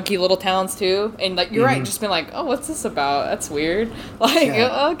visiting podunky little towns too, and like you're right, just been like, oh, what's this about? That's weird. Like,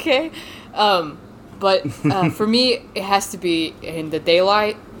 okay, but for me, it has to be in the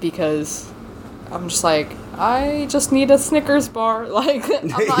daylight because I'm just like, I just need a Snickers bar. Like, I'm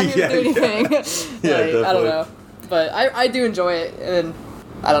not here to do anything. Yeah, I don't know, but I do enjoy it, and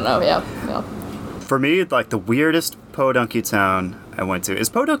I don't know, yeah. For me, like the weirdest podunky town I went to, is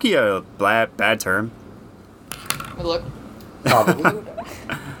podunky a bad term? Look. Probably.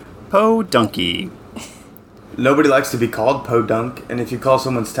 Podunky. Nobody likes to be called podunk, and if you call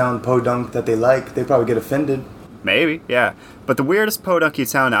someone's town podunk that they like, they probably get offended. Maybe, yeah. But the weirdest podunky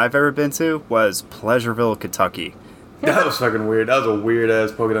town I've ever been to was Pleasureville, Kentucky. That was fucking weird. That was a weird ass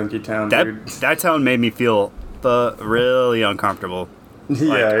podunky town, dude. That town made me feel really uncomfortable.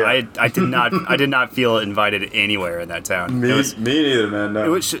 Yeah. I did not feel invited anywhere in that town. Me neither, man. No.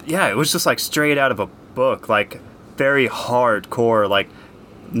 It was just like straight out of a book, like very hardcore, like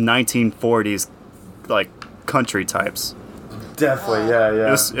 1940s, like country types. Definitely,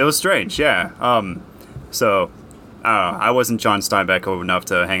 yeah. It was strange, yeah. So I don't know. I wasn't John Steinbeck enough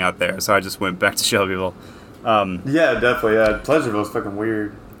to hang out there, so I just went back to Shelbyville. Yeah, definitely. Yeah, Pleasureville's fucking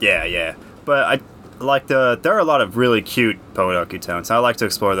weird. Yeah. But like there are a lot of really cute podunky towns. I like to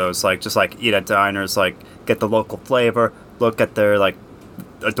explore those. Like just like eat at diners, like get the local flavor. Look at their like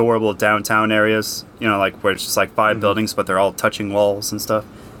adorable downtown areas. You know, like where it's just like 5 buildings, but they're all touching walls and stuff.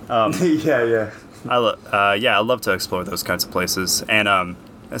 Yeah. I love to explore those kinds of places, and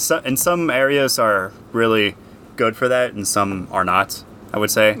and some areas are really good for that, and some are not. I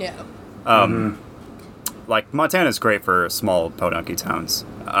would say. Yeah. Like Montana's great for small podunky towns.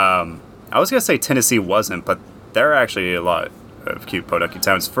 I was gonna say Tennessee wasn't, but there are actually a lot of cute podunky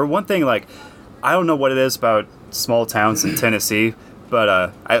towns. For one thing, like I don't know what it is about small towns in Tennessee,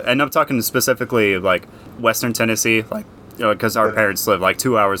 but I'm talking specifically like Western Tennessee, like because our parents live like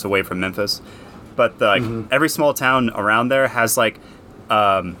 2 hours away from Memphis. But like every small town around there has like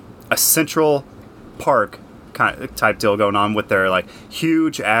a central park kind of type deal going on with their like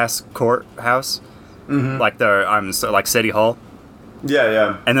huge ass courthouse, like like City Hall.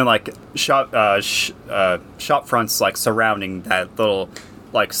 Yeah. And then like shop fronts like surrounding that little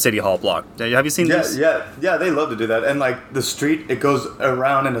like City Hall block. Have you seen this? Yeah. They love to do that. And like the street, it goes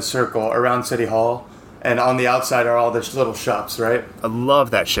around in a circle around City Hall, and on the outside are all the little shops, right? I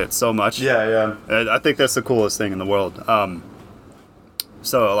love that shit so much. Yeah. I think that's the coolest thing in the world.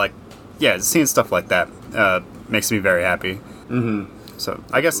 So like, yeah, seeing stuff like that makes me very happy. So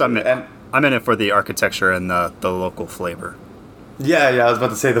I guess I'm in it for the architecture and the local flavor. Yeah, I was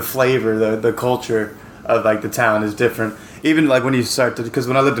about to say the flavor, the culture of like the town is different. Even like when you start to, because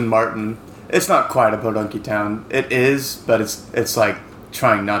when I lived in Martin, it's not quite a podunky town. It is, but it's like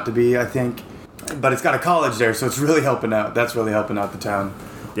trying not to be, I think. But it's got a college there, so it's really helping out. That's really helping out the town.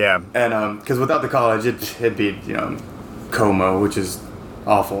 Yeah. And because without the college, it'd be Como, which is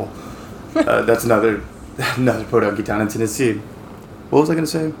awful. That's another podunky town in Tennessee. What was I gonna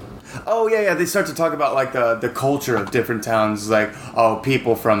say? Oh yeah. They start to talk about like the culture of different towns. Like, oh,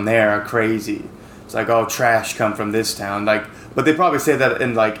 people from there are crazy. It's like, oh, trash come from this town. Like, but they probably say that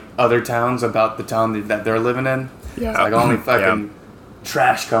in like other towns about the town that they're living in. Yeah. It's like only fucking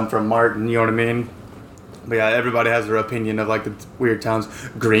trash come from Martin. You know what I mean? But yeah, everybody has their opinion of like the weird towns.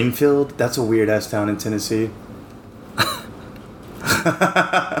 Greenfield, that's a weird ass town in Tennessee.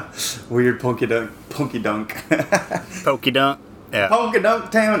 Weird punky dunk. Pokey dunk. Yeah. Punky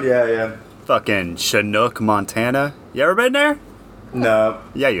dunk town. Yeah. Fucking Chinook, Montana. You ever been there? No.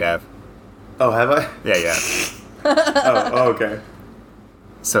 Yeah, you have. Oh, have I? Yeah, you have. Oh, okay.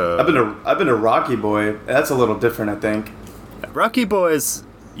 So I've been to Rocky Boy. That's a little different, I think. Rocky Boy's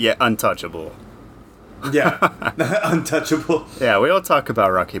untouchable. Yeah, untouchable. Yeah, we don't talk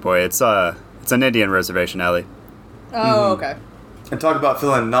about Rocky Boy. It's an Indian reservation, Ellie. Oh, okay. And talk about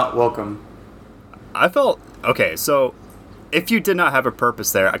feeling not welcome. I felt okay. So, if you did not have a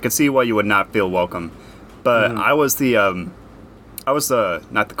purpose there, I could see why you would not feel welcome. But I was the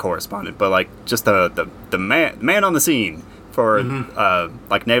not the correspondent, but like just the man on the scene for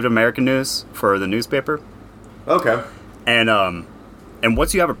like Native American news for the newspaper. Okay. And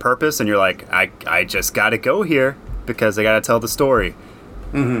once you have a purpose and you're like, I just gotta go here because I gotta tell the story,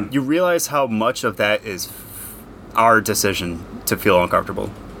 you realize how much of that is our decision to feel uncomfortable.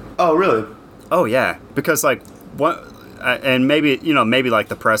 Oh, really? Oh, yeah. Because, like, what, and maybe like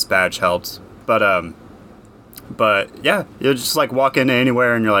the press badge helped, but yeah, you'll just, like, walk into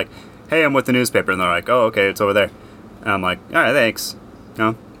anywhere and you're like, hey, I'm with the newspaper, and they're like, oh, okay, it's over there. And I'm like, all right, thanks. You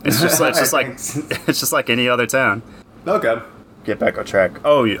know? It's just like any other town. Okay. Get back on track.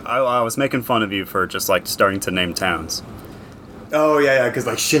 Oh, I was making fun of you for just, like, starting to name towns. Oh, yeah, because,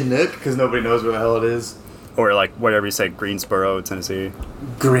 like, Chinook, because nobody knows where the hell it is. Or, like, whatever you say, Greensboro, Tennessee.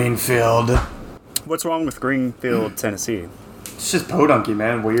 Greenfield. What's wrong with Greenfield, Tennessee? It's just podunky,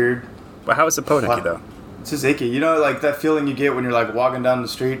 man. Weird. But how is it podunky, though? It's just icky. You know, like, that feeling you get when you're, like, walking down the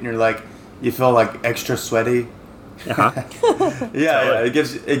street and you're, like, you feel, like, extra sweaty. Uh-huh. Yeah, it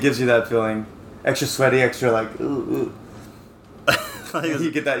gives you that feeling. Extra sweaty, extra, like, ooh.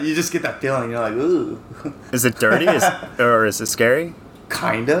 You just get that feeling. You're like, ooh. Is it dirty? Or is it scary?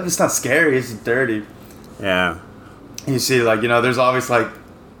 Kind of. It's not scary. It's dirty. Yeah. You see, like, there's always, like, old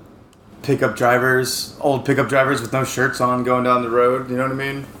pickup drivers with no shirts on going down the road. You know what I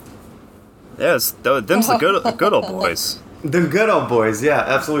mean? Yes, them's the good old boys. The good old boys. Yeah,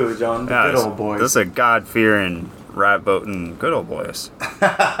 absolutely, John. The good old boys. Those are God-fearing, rat-boating good old boys.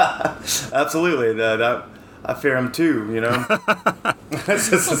 Absolutely. I fear them too,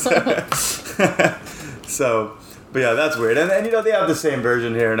 So, but yeah, that's weird. And they have the same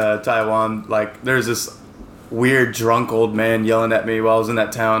version here in Taiwan. Like, there's this weird drunk old man yelling at me while I was in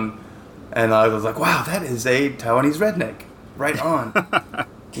that town, and I was like, wow, that is a Taiwanese redneck. Right on.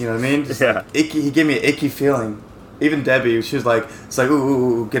 You know what I mean? Just yeah. Icky. He gave me an icky feeling. Even Debbie, she was like, it's like,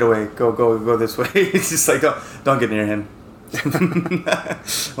 ooh, get away, go this way. It's just like, don't get near him. I'm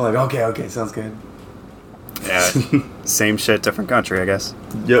like, okay, sounds good. Yeah, same shit, different country, I guess.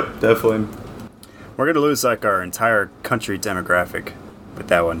 Yep, definitely. We're gonna lose like our entire country demographic with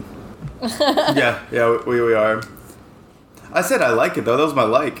that one. yeah, we are. I said I like it though. That was my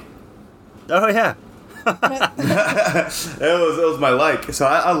like. Oh yeah. it was my like. So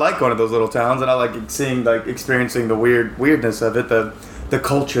I like going to those little towns, and I like experiencing the weirdness of it, the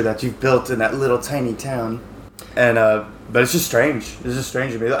culture that you've built in that little tiny town. And but it's just strange. It's just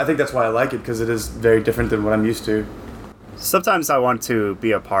strange to me. I think that's why I like it, because it is very different than what I'm used to. Sometimes I want to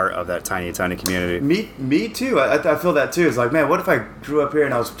be a part of that tiny community. Me too. I feel that too. It's like, man, what if I grew up here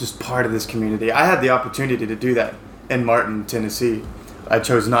and I was just part of this community? I had the opportunity to do that in Martin, Tennessee. I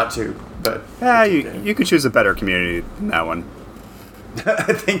chose not to, but yeah, you could choose a better community than that one.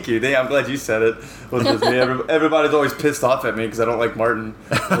 Thank you. I'm glad you said it. It wasn't just me. Everybody's always pissed off at me because I don't like Martin.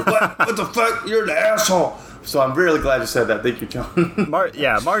 Like, what the fuck? You're the asshole. So I'm really glad you said that. Thank you, John.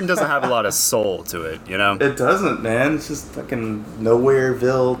 Martin doesn't have a lot of soul to it, you know? It doesn't, man. It's just fucking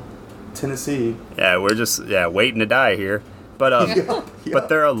Nowhereville, Tennessee. Yeah, we're just waiting to die here. But but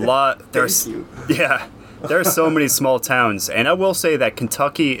there are a lot. There's there are so many small towns, and I will say that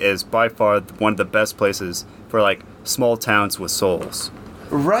Kentucky is by far one of the best places for like small towns with souls.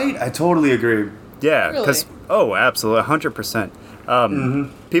 Right, I totally agree. Yeah, because absolutely, 100%.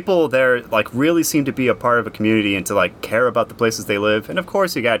 People there like really seem to be a part of a community and to like care about the places they live. And of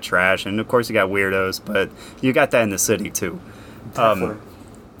course you got trash, and of course you got weirdos, but you got that in the city too. Definitely.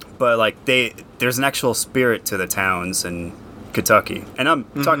 But like there's an actual spirit to the towns in Kentucky, and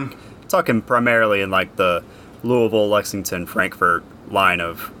I'm talking primarily in like the Louisville, Lexington, Frankfort line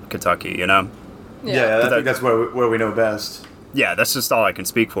of Kentucky, you know? Yeah, I think that's where we know best. Yeah, that's just all I can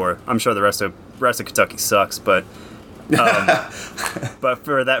speak for. I'm sure the rest of Kentucky sucks, but but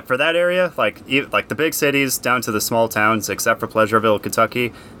for that area, like the big cities down to the small towns, except for Pleasureville,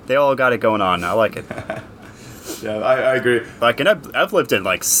 Kentucky, they all got it going on. I like it. Yeah, I agree. Like, and I've lived in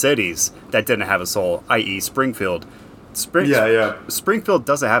like cities that didn't have a soul, i.e., Springfield. Springfield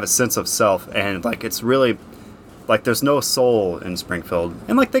doesn't have a sense of self, and like it's really like there's no soul in Springfield,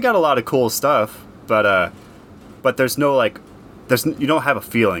 and like they got a lot of cool stuff, but there's no like you don't have a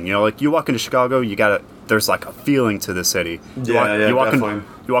feeling, you know, like you walk into Chicago, there's like a feeling to the city. You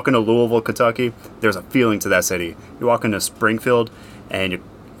walk into Louisville, Kentucky, there's a feeling to that city. You walk into Springfield, and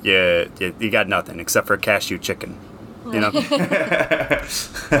you got nothing except for cashew chicken. You know.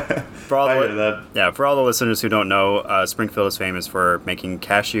 For all the listeners who don't know, Springfield is famous for making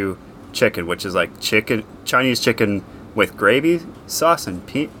cashew chicken, which is like Chinese chicken with gravy sauce and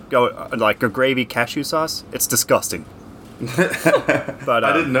like a gravy cashew sauce. It's disgusting. But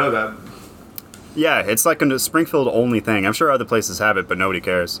I didn't know that. Yeah, it's like a Springfield only thing. I'm sure other places have it, but nobody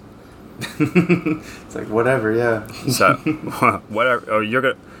cares. It's like whatever, yeah. So whatever. Oh, you're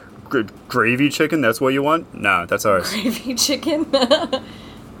gonna. Gravy chicken? That's what you want? No, that's ours. Gravy chicken?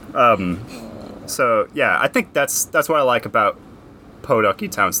 So, yeah, I think that's what I like about Podunky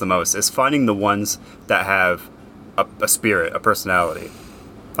towns the most, is finding the ones that have a spirit, a personality.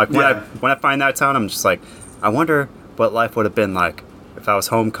 Like, when I find that town, I'm just like, I wonder what life would have been like if I was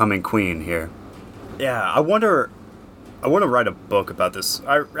homecoming queen here. Yeah, I want to write a book about this.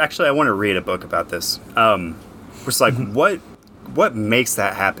 I want to read a book about this. It's like, what makes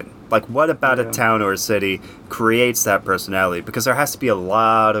that happen? Like, what about a town or a city creates that personality? Because there has to be a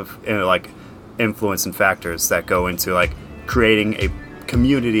lot of like influence and factors that go into like creating a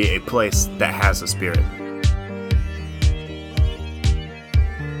community, a place that has a spirit.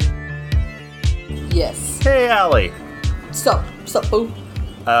 Yes. Hey, Allie. Sup, boo?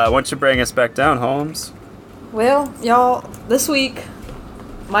 Why don't you bring us back down, Holmes? Well, y'all, this week,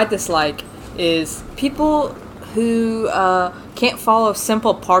 my dislike is people who can't follow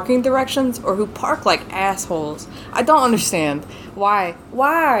simple parking directions or who park like assholes. I don't understand why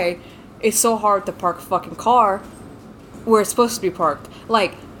it's so hard to park a fucking car where it's supposed to be parked.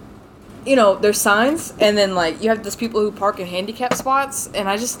 Like, you know, there's signs, and then like you have those people who park in handicap spots, and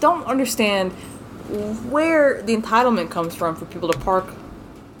I just don't understand where the entitlement comes from for people to park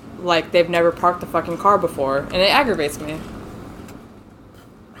like they've never parked a fucking car before, and it aggravates me.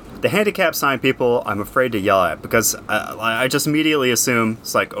 The handicap sign people, I'm afraid to yell at, because I just immediately assume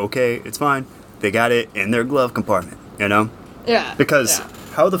it's like, okay, it's fine. They got it in their glove compartment, you know? Yeah. Because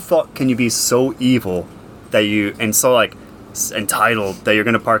how the fuck can you be so evil and so like entitled that you're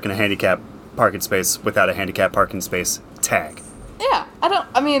gonna park in a handicap parking space without a handicap parking space tag? Yeah, I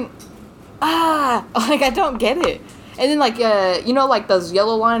don't get it. And then like you know, like those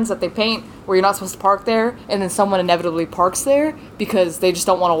yellow lines that they paint where you're not supposed to park there, and then someone inevitably parks there because they just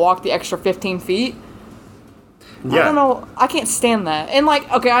don't want to walk the extra 15 feet. Yeah. I don't know. I can't stand that. And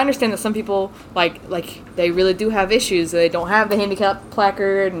okay, I understand that some people like they really do have issues. They don't have the handicap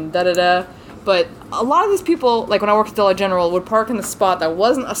placard and da da da. But a lot of these people, like when I worked at Dollar General, would park in the spot that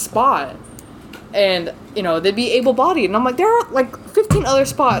wasn't a spot, and they'd be able-bodied. And I'm like, there are like 15 other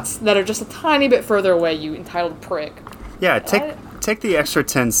spots that are just a tiny bit further away. You entitled prick. Yeah. Take the extra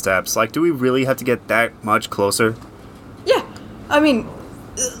 10 steps. Like, do we really have to get that much closer? Yeah, I mean,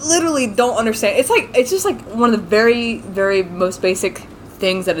 literally don't understand. It's just like one of the very, very most basic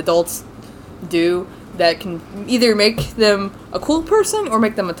things that adults do that can either make them a cool person or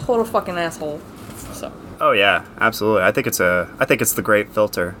make them a total fucking asshole. So. Oh yeah, absolutely. I think it's the great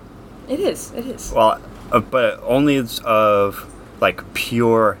filter. It is. Well, but only of like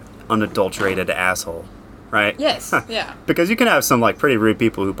pure, unadulterated asshole, right? Yes. Yeah. Because you can have some like pretty rude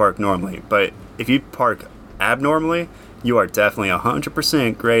people who park normally, but if you park abnormally, you are definitely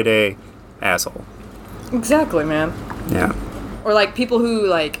 100% grade A asshole. Exactly, man. Yeah. Or like people who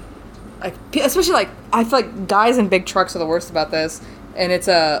like especially like I feel like guys in big trucks are the worst about this, and it's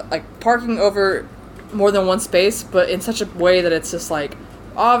like parking over more than one space, but in such a way that it's just like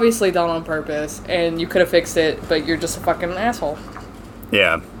obviously done on purpose, and you could have fixed it, but you're just a fucking asshole.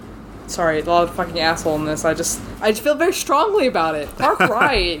 Yeah. Sorry, a lot of fucking asshole in this. I just feel very strongly about it. Park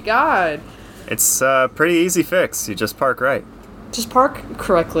right, God. It's a pretty easy fix. You just park right. Just park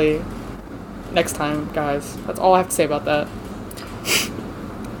correctly next time, guys. That's all I have to say about that.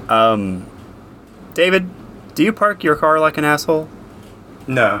 David, do you park your car like an asshole?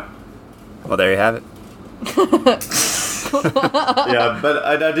 No. Well, there you have it. Yeah, but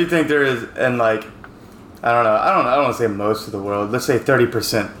I do think there is, and like, I don't want to say most of the world. Let's say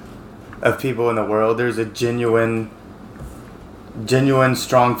 30% of people in the world. There's a genuine,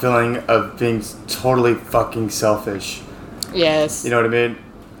 strong feeling of being totally fucking selfish. Yes. You know what I mean?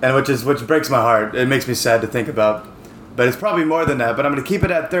 And which breaks my heart. It makes me sad to think about. But it's probably more than that. But I'm gonna keep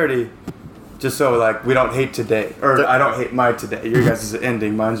it at 30, just so like we don't hate today, or I don't hate my today. Your guys is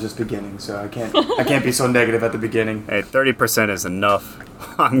ending. Mine's just beginning. So I can't be so negative at the beginning. Hey, 30% is enough.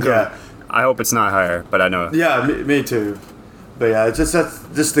 Yeah. I hope it's not higher, but I know. Yeah, me too. But yeah, that's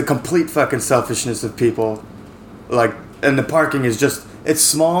just the complete fucking selfishness of people. Like, and the parking is just, it's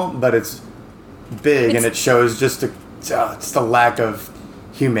small, but it's big, and it shows just the lack of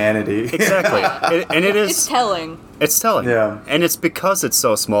humanity. Exactly. And it is. It's telling. It's telling. Yeah. And it's because it's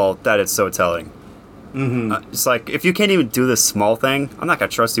so small that it's so telling. Mm-hmm. It's like, if you can't even do this small thing, I'm not going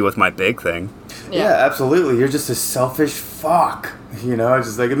to trust you with my big thing. Yeah, absolutely. You're just a selfish fuck. It's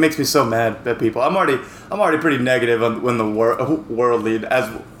just like, it makes me so mad at people. I'm already pretty negative when the worldly, as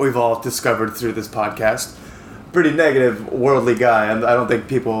we've all discovered through this podcast, pretty negative worldly guy. And I don't think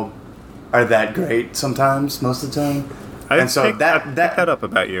people are that great sometimes, most of the time. I picked that up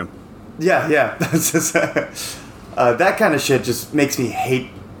about you. Yeah. That's just, that kind of shit just makes me hate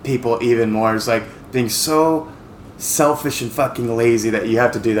people even more. It's like being so selfish and fucking lazy that you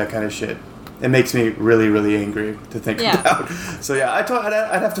have to do that kind of shit. It makes me really, really angry to think about. So yeah, I'd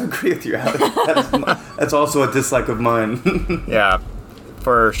have to agree with you, Alex. That's also a dislike of mine. Yeah,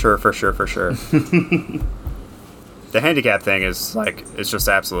 for sure. The handicap thing is like, it's just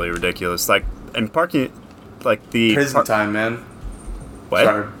absolutely ridiculous. Like, and parking, like the prison time, man. What?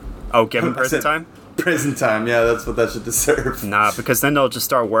 Sorry. Oh, give them prison time? Prison time, yeah, that's what that should deserve. Nah, because then they'll just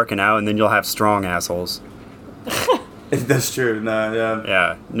start working out, and then you'll have strong assholes. That's true. No, yeah.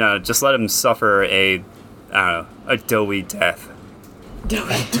 Yeah, no, just let them suffer a doughy death.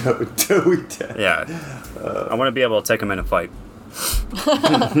 Doughy death. Yeah. I want to be able to take them in a fight.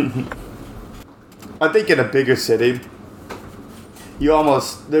 I think in a bigger city, you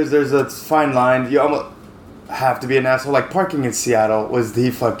almost, there's a fine line. You almost have to be an asshole. Like, parking in Seattle was the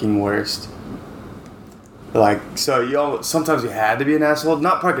fucking worst. Like, so sometimes you had to be an asshole.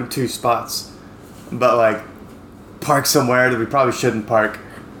 Not parking 2 spots, but like, park somewhere that we probably shouldn't park.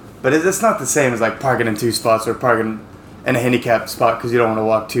 But it's not the same as like parking in 2 spots or parking in a handicapped spot because you don't want to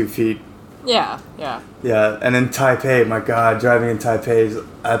walk 2 feet. Yeah. Yeah, and in Taipei, my God, driving in Taipei is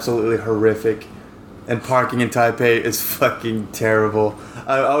absolutely horrific. And parking in Taipei is fucking terrible.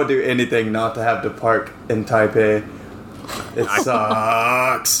 I would do anything not to have to park in Taipei. It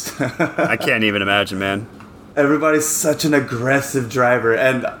sucks. I can't even imagine, man. Everybody's such an aggressive driver,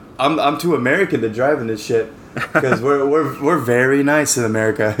 and I'm too American to drive in this shit. Because we're very nice in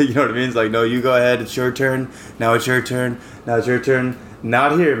America. You know what I mean? It's like, no, you go ahead. It's your turn. Now it's your turn. Now it's your turn.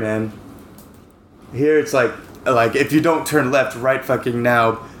 Not here, man. Here it's like if you don't turn left right fucking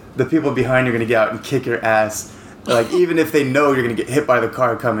now, the people behind you are gonna get out and kick your ass. Like, even if they know you're gonna get hit by the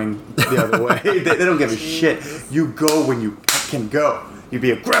car coming the other way, they don't give a shit. You go when you can go. You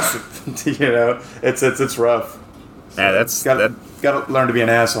be aggressive. You know, it's rough. So Yeah, gotta learn to be an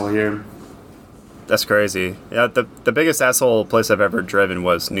asshole here. That's crazy. Yeah, the biggest asshole place I've ever driven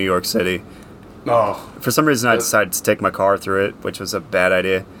was New York City. Oh, For some reason, I decided to take my car through it, which was a bad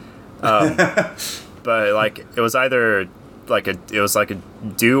idea. But like, it was either like a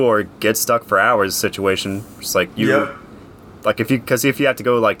do or get stuck for hours situation. Just like Yep. like if you have to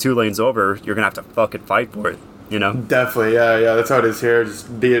go like 2 lanes over, you're gonna have to fucking fight for it. You know? Definitely, yeah. That's how it is here.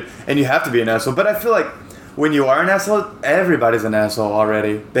 Just be it, and you have to be an asshole. But I feel like when you are an asshole, everybody's an asshole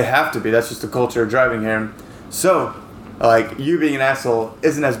already. They have to be. That's just the culture of driving here. So, like, you being an asshole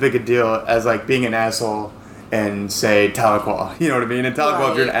isn't as big a deal as like being an asshole in, say, Tahlequah. You know what I mean? In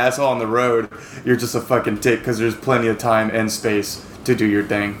Tahlequah, if you're an asshole on the road, you're just a fucking tick because there's plenty of time and space to do your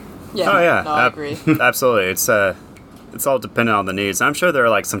thing. Yeah. Oh yeah, No, I agree. Absolutely. It's all dependent on the needs. I'm sure there are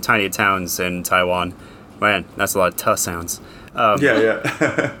like some tiny towns in Taiwan. Man, that's a lot of tough sounds.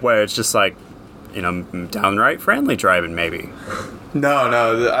 Yeah. Where it's just like, you know, downright friendly driving maybe. No,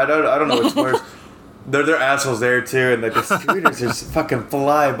 I don't know what's worse. They're assholes there too, and like the scooters just fucking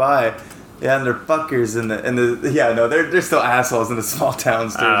fly by. Yeah, and they're fuckers they're still assholes in the small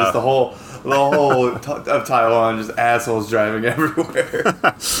towns too. Just the whole of Taiwan, just assholes driving everywhere.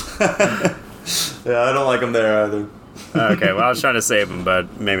 Yeah, I don't like them there either. Okay, well I was trying to save them,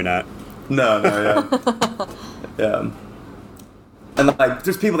 but maybe not. No, yeah. And like,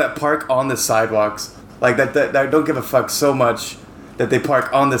 there's people that park on the sidewalks, like that don't give a fuck so much that they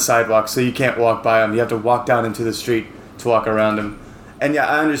park on the sidewalk, so you can't walk by them. You have to walk down into the street to walk around them. And yeah,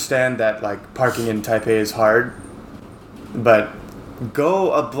 I understand that like parking in Taipei is hard, but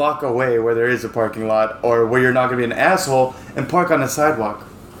go a block away where there is a parking lot or where you're not gonna be an asshole and park on the sidewalk.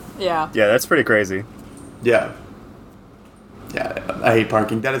 Yeah. Yeah, that's pretty crazy. Yeah, I hate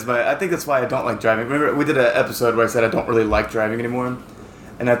parking. I think that's why I don't like driving. Remember, we did an episode where I said I don't really like driving anymore,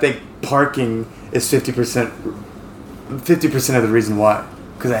 and I think parking is 50% of the reason why.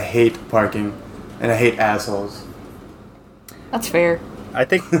 Because I hate parking, and I hate assholes. That's fair. I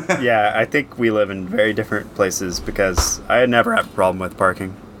think we live in very different places because I had never had a problem with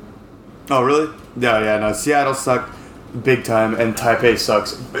parking. Oh, really? Yeah, no. Seattle sucked big time, and Taipei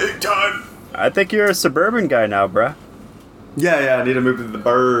sucks big time. I think you're a suburban guy now, bruh. Yeah, I need to move to the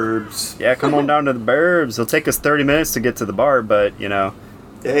burbs. Yeah, come on down to the burbs. It'll take us 30 minutes to get to the bar, but, you know.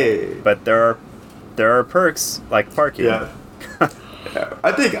 Hey. But there are perks, like parking. Yeah. Yeah.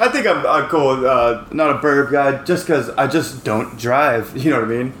 I think I'm cool with, not a burb guy, just because I just don't drive. You know what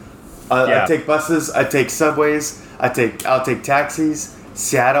I mean? I take buses, I take subways, I'll take taxis.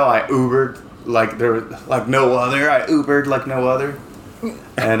 Seattle, I Ubered like no other.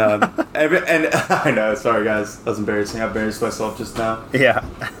 And I know, sorry guys, that was embarrassing. I embarrassed myself just now. Yeah.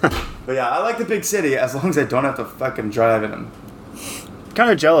 But yeah, I like the big city as long as I don't have to fucking drive in them.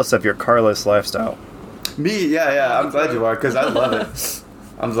 Kind of jealous of your carless lifestyle. Me, yeah, I'm glad you are, because I love it.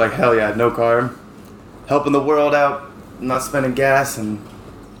 I'm just like, hell yeah, no car. Helping the world out, not spending gas, and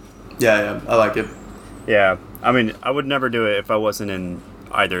yeah, I like it. Yeah, I mean, I would never do it if I wasn't in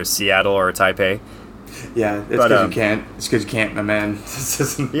either Seattle or Taipei. Yeah, it's because you can't. It's because you can't, my man.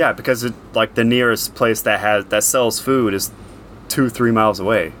 Yeah, because the nearest place that sells food is 2-3 miles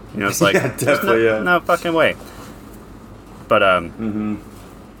away. You know, it's like yeah, definitely, no fucking way. But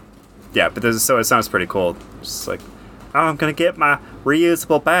yeah, but so it sounds pretty cool. Just like, oh, I'm gonna get my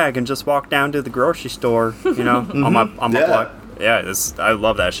reusable bag and just walk down to the grocery store. You know, on my block. Yeah, I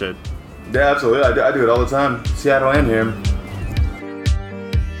love that shit. Yeah, absolutely. I do it all the time. Seattle and here.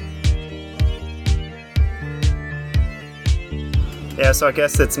 Yeah, so I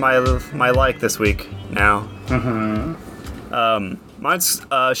guess it's my like this week now. Mine's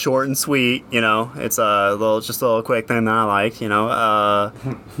short and sweet. You know, it's a little quick thing that I like. You know,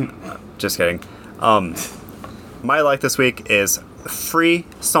 just kidding. My like this week is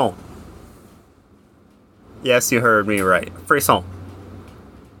frisson. Yes, you heard me right. Frisson.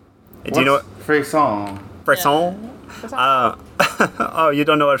 Do you know what frisson? Frisson? Yeah. Oh, you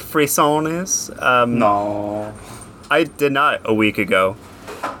don't know what frisson is? No. I did not a week ago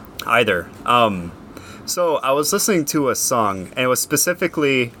either. So I was listening to a song, and it was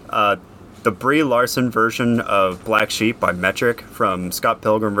specifically the Brie Larson version of Black Sheep by Metric from Scott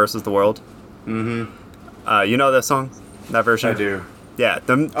Pilgrim vs. the World. Mm-hmm. You know that song? That version? I do. Yeah. I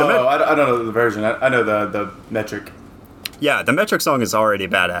don't know the version. I know the Metric. Yeah, the Metric song is already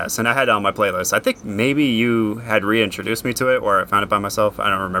badass, and I had it on my playlist. I think maybe you had reintroduced me to it, or I found it by myself. I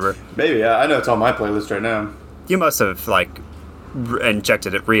don't remember. Maybe, yeah. I know it's on my playlist right now. You must have, like,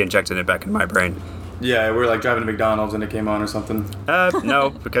 re-injected it back in my brain. Yeah, we were like driving to McDonald's and it came on or something.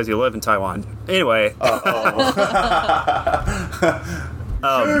 No, because you live in Taiwan. Anyway.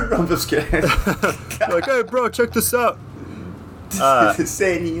 I'm just kidding. Like, hey, bro, check this out. Okay,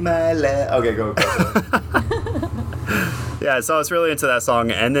 go. Yeah, so I was really into that song,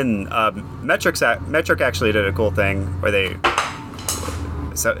 and then Metric actually did a cool thing where they.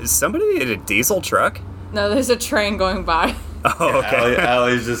 So is somebody in a diesel truck? No, there's a train going by. Oh, okay.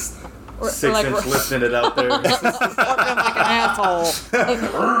 Allie's just 6-inch lifting it out there. Like an asshole.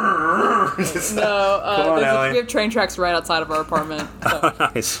 We have train tracks right outside of our apartment. So. Oh,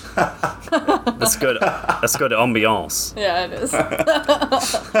 nice. That's good. That's good ambiance. Yeah, it is.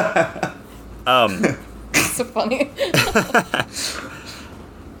 It's so funny.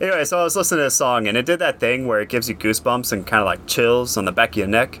 Anyway, so I was listening to this song, and it did that thing where it gives you goosebumps and kind of like chills on the back of your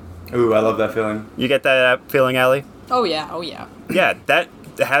neck. Ooh, I love that feeling. You get that feeling, Allie? Oh yeah. Yeah, that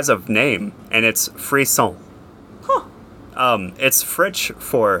has a name, and it's frisson. Huh. It's French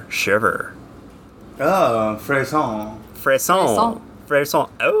for shiver. Oh, frisson. Frisson.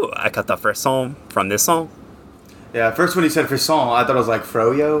 Oh, I got the frisson from this song. Yeah, at first when you said frisson, I thought it was like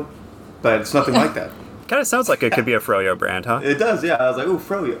froyo, but it's nothing like that. Kind of sounds like it could be a froyo brand, huh? It does, yeah. I was like, ooh,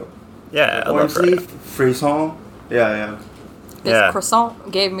 froyo. Yeah, I Orange love froyo. leaf, frisson. Yeah. This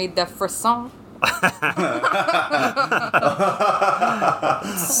croissant gave me the frisson. I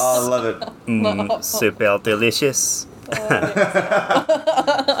love it. Super delicious.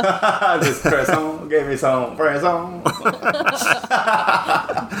 This croissant gave me some frisson.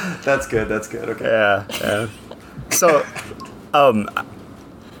 That's good. Okay. Yeah. So,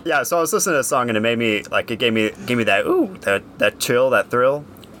 yeah. So I was listening to the song, and it made me like it gave me that chill, that thrill,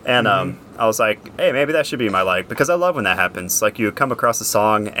 and I was like, hey, maybe that should be my like, because I love when that happens. Like you come across a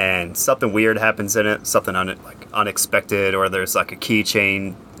song and something weird happens in it, something unexpected, or there's like a key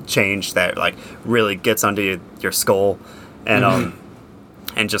change that like really gets under your skull, and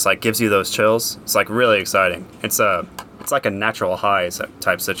and just like gives you those chills. It's like really exciting. It's like a natural high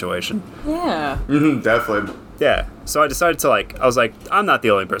type situation. Yeah. Definitely. Yeah. So I decided to I was like, I'm not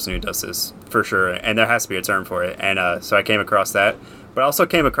the only person who does this for sure, and there has to be a term for it. And so I came across that, but I also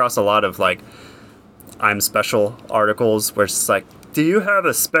came across a lot of like I'm special articles where it's like, do you have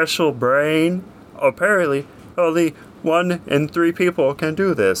a special brain? Apparently, only 1 in 3 people can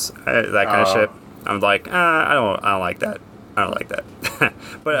do this. That kind of shit. I'm like, I don't like that. I don't like that.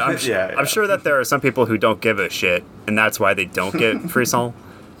 But I'm sure that there are some people who don't give a shit, and that's why they don't get frisson.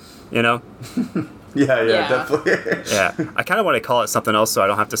 You know? Yeah, definitely. Yeah, I kind of want to call it something else, so I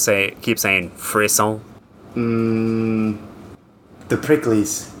don't have to keep saying frisson. The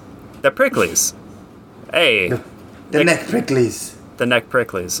pricklies. The pricklies. Hey. The neck pricklies. The neck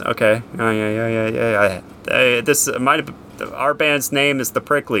pricklies. Okay. Yeah. Our band's name is the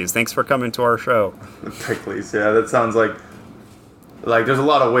Pricklies. Thanks for coming to our show. The pricklies. Yeah, that sounds like there's a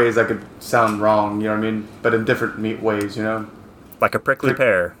lot of ways that could sound wrong. You know what I mean? But in different ways. You know. Like a prickly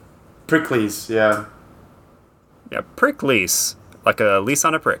pear. Pricklies. Yeah. Yeah, pricklies. Like a lease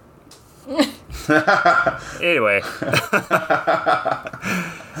on a prick. Anyway.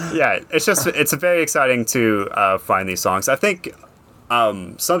 Yeah, it's very exciting to find these songs. I think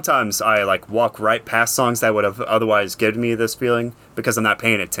sometimes I like walk right past songs that would have otherwise given me this feeling because I'm not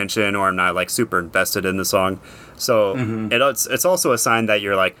paying attention or I'm not like super invested in the song. So it's also a sign that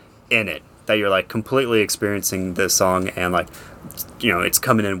you're like in it, that you're like completely experiencing this song and like, you know, it's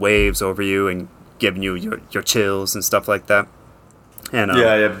coming in waves over you and giving you your chills and stuff like that. And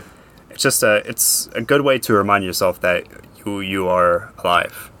it's just it's a good way to remind yourself that you are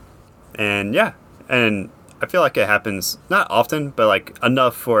alive. And and I feel like it happens not often, but like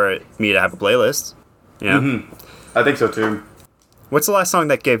enough for me to have a playlist. Yeah, I think so too. What's the last song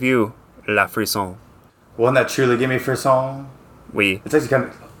that gave you la frisson? One that truly gave me frisson. It's actually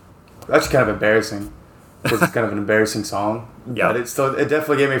kind of embarrassing because it's kind of an embarrassing song. Yeah, but it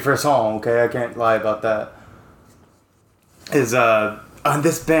definitely gave me frisson. Okay, I can't lie about that. This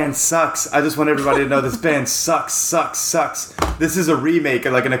band sucks. I just want everybody to know this band sucks. This is a remake,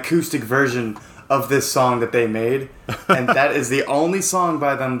 like an acoustic version of this song that they made, and that is the only song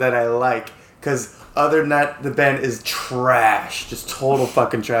by them that I like, because other than that, the band is trash, just total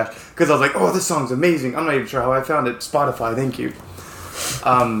fucking trash, because I was like, oh, this song's amazing. I'm not even sure how I found it. Spotify, thank you.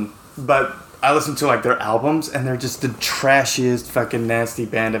 But I listened to like their albums, and they're just the trashiest fucking nasty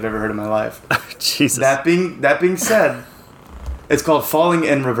band I've ever heard in my life. Jesus. That being said, it's called Falling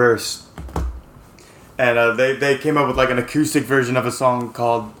in Reverse, and they came up with like an acoustic version of a song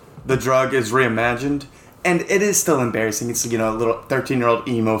called The Drug is Reimagined, and it is still embarrassing. It's, you know, a little 13-year-old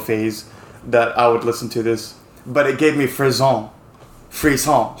emo phase that I would listen to this, but it gave me frisson. free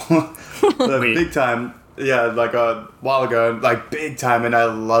song. Like, Wait. big time. Yeah, like a while ago, like big time, and I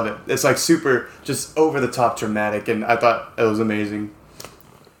love it. It's like super, just over the top dramatic, and I thought it was amazing.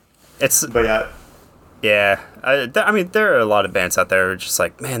 It's But yeah, yeah. I mean, there are a lot of bands out there who are just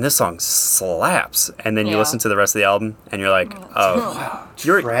like, man, this song slaps, and then you Yeah. listen to the rest of the album, and you're like, oh,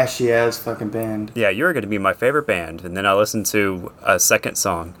 you're trashy ass fucking band. yeah, you're gonna be my favorite band, and then I listen to a second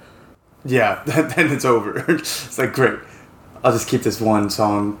song. Yeah, then it's over. It's like, great. I'll just keep this one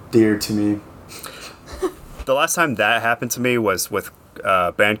song dear to me. The last time that happened to me was with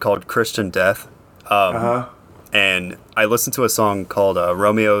a band called Christian Death. And I listened to a song called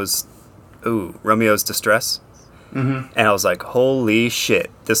Romeo's Distress. Mm-hmm. And I was like, holy shit,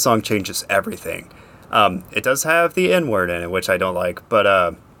 this song changes everything. It does have the N-word in it, which I don't like, but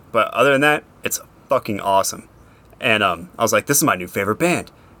other than that, it's fucking awesome. And I was like, this is my new favorite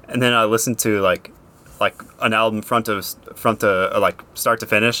band. And then I listened to like an album front to like start to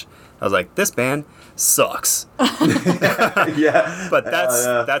finish. I was like, this band sucks. Yeah. But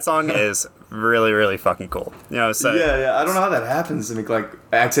that song is really, really fucking cool. You know, so Yeah. I don't know how that happens to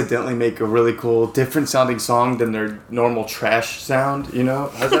accidentally make a really cool, different sounding song than their normal trash sound. You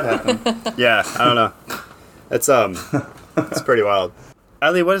know, how's that happen? yeah, I don't know. It's pretty wild.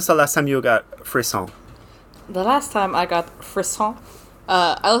 Ali, what is the last time you got frisson? The last time I got frisson,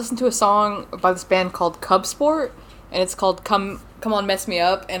 I listened to a song by this band called Cub Sport, and it's called Come On Mess Me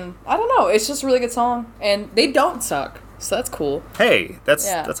Up, and I don't know, it's just a really good song, and they don't suck, so that's cool. Hey, that's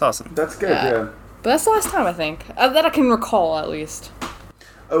Yeah. that's awesome. That's good. Yeah. Yeah. But that's the last time, I think, that I can recall, at least.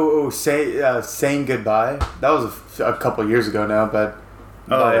 Saying Goodbye. That was a couple years ago now, but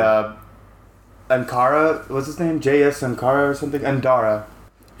by yeah. Ankara, what's his name? J.S. Ankara or something? Andara.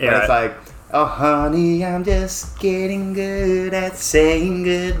 Yeah. And it's like, oh honey, I'm just getting good at saying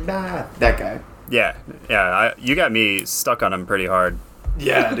goodbye. That guy. Yeah. You got me stuck on him pretty hard.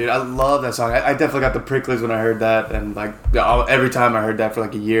 Yeah, dude, I love that song. I definitely got the pricklies when I heard that, and like every time I heard that for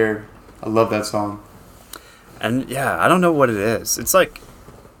like a year, I love that song. And yeah, I don't know what it is. It's like,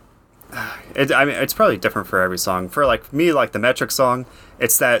 I mean, it's probably different for every song. For like me, like the Metric song,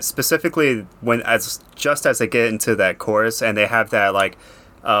 it's that specifically just as they get into that chorus and they have that like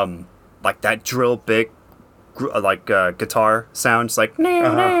that drill big, guitar sound, just like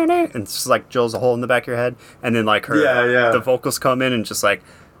nah, nah, nah, and it's just like drills a hole in the back of your head, and then like the vocals come in and just like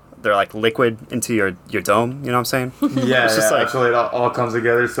they're like liquid into your dome. You know what I'm saying? Yeah, It's just like- actually, it all comes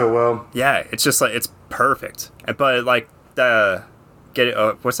together so well. Yeah, it's just like it's perfect. But like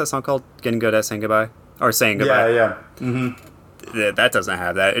what's that song called? Getting Good at Saying Goodbye or Saying Goodbye. Yeah. Mm-hmm. That doesn't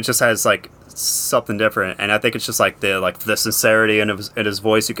have that. It just has like something different, and I think it's just like the sincerity in his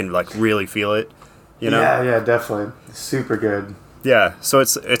voice. You can like really feel it. You know? Yeah, definitely. Super good. Yeah. So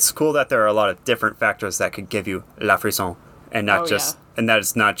it's cool that there are a lot of different factors that could give you la frisson, and not and that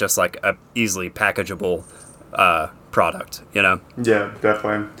it's not just like a easily packageable product. You know? Yeah,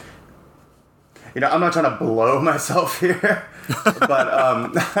 definitely. You know, I'm not trying to blow myself here,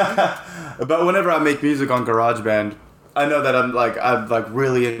 but but whenever I make music on GarageBand, I know that I'm like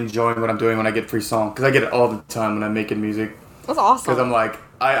really enjoying what I'm doing when I get free song, because I get it all the time when I'm making music. That's awesome. Because I'm like,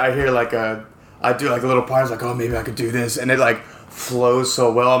 I hear like I do like a little part, like, oh, maybe I could do this, and it like flows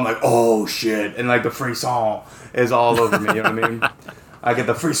so well. I'm like, oh shit, and like the free song is all over me. You know what I mean? I get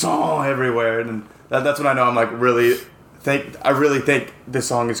the free song everywhere, and that's when I know I'm like really think this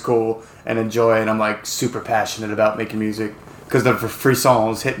song is cool and enjoy it, and I'm like super passionate about making music, because the free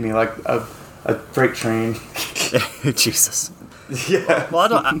songs hit me like a freight train. Jesus. Yeah.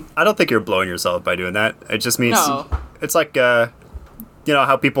 Well, I don't think you're blowing yourself by doing that. It just means No. it's like you know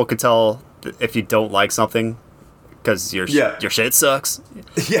how people could tell if you don't like something because your shit sucks.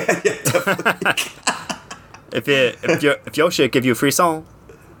 Yeah, definitely. If your shit give you a free song,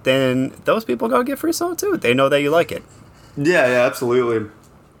 then those people go get free song too. They know that you like it. Yeah, absolutely.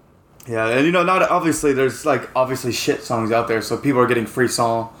 Yeah, and you know, not obviously there's like obviously shit songs out there, so people are getting free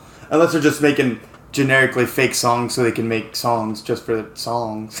song, unless they're just making generically fake songs so they can make songs just for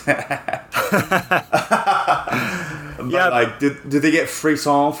songs. Yeah, like, do they get free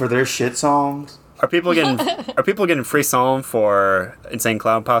song for their shit songs? Are people getting free song for Insane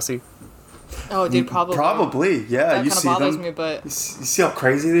Clown Posse? Oh, dude, probably. Probably, yeah. That You kind of see bothers them. me, but You see how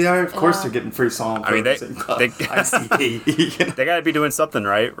crazy they are? Of course they're getting free song. I mean, they ICP. they gotta be doing something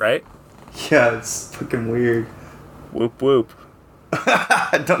right? Yeah, it's fucking weird. Whoop whoop.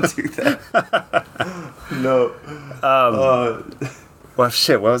 Don't do that. No. Well,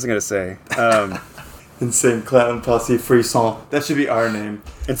 shit. What was I gonna say? Insane Clown Posse free song. That should be our name.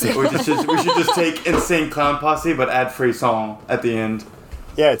 Insane. We should just take Insane Clown Posse, but add free song at the end.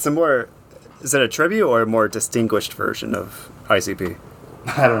 Yeah, it's a more. Is it a tribute or a more distinguished version of ICP?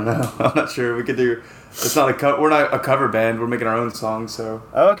 I don't know. I'm not sure. We could do. It's not we're not a cover band. We're making our own songs. So.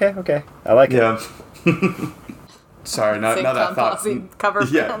 Oh, okay. I like it. Yeah. Sorry, not Insane that Clown thought. Posse cover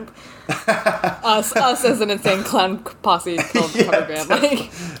Yeah. band. us as an Insane Clown Posse cover band.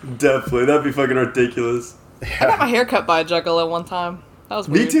 Like, Definitely, that'd be fucking ridiculous. I got my hair cut by a juggalo one time. That was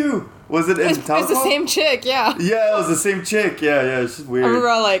weird. Me too. Was it in It's the same chick, yeah. Yeah, it was the same chick. Yeah, she's weird. I remember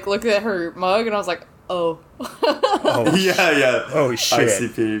I like looked at her mug and I was like, oh. Oh, Yeah. Oh, shit.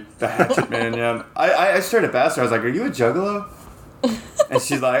 ICP, the Hatchet Man. Yeah, I started to ask her. I was like, "Are you a juggalo?" And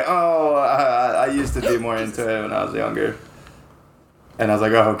she's like, "Oh, I used to be more into it when I was younger." And I was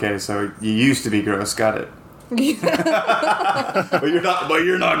like, "Oh, okay. So you used to be gross. Got it. But you're not. But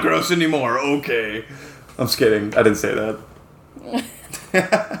you're not gross anymore. Okay." I'm just kidding. I didn't say that.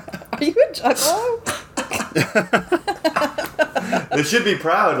 Are you a juggalo? They should be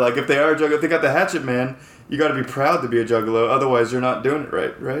proud. Like if they are a juggalo, if they got the Hatchet Man, you got to be proud to be a juggalo. Otherwise, you're not doing it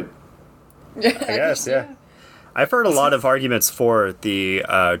right? Yeah, I guess, yeah. I've heard a lot of arguments for the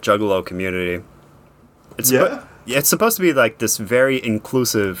Juggalo community. It's it's supposed to be like this very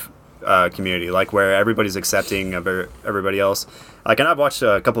inclusive community, like where everybody's accepting of everybody else. Like, and I've watched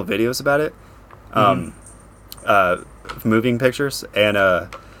a couple of videos about it, moving pictures, and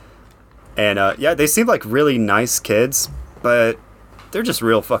yeah, they seem like really nice kids, but they're just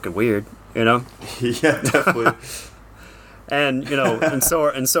real fucking weird, you know? Yeah, definitely. And you know, and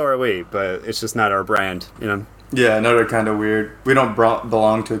so are we, but it's just not our brand, you know. Yeah, no, they're kind of weird. We don't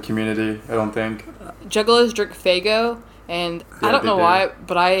belong to a community, I don't think. Juggalos drink Faygo, and Yeah, I don't they know do. why,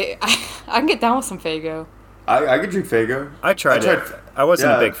 but I can get down with some Faygo. I could drink Faygo. I tried it. I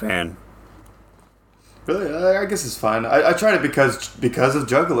wasn't a big fan. Really? I guess it's fine. I tried it because of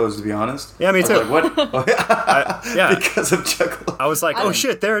Juggalos, to be honest. Yeah, me I too. was like, what? Yeah. Because of Juggalos. I was like, oh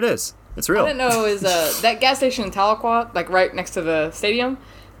shit, there it is. It's real. I didn't know it was that gas station in Tahlequah, like right next to the stadium.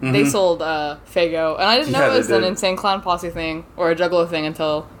 They sold Faygo, and I didn't know Yeah, it was they an did. Insane Clown Posse thing or a Juggalo thing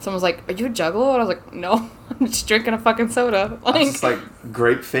until someone was like, "Are you a Juggalo?" And I was like, "No, I'm just drinking a fucking soda." It's just like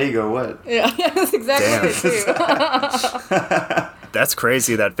grape Faygo, what? yeah, that's exactly it too. That's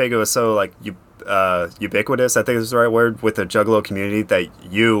crazy that Faygo is so like ubiquitous. I think is the right word with the Juggalo community that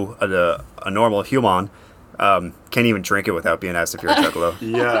you, a normal human, can't even drink it without being asked if you're a Juggalo.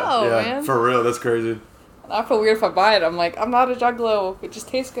 Yeah, know, yeah. man. For real, that's crazy. I feel weird if I buy it. I'm like, I'm not a Juggalo. It just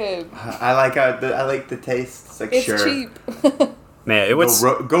tastes good. I like the taste. It's like, It's sure. cheap. Man, it was.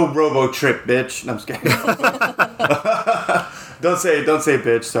 Go Robo Trip, bitch. No, I'm just kidding. Don't say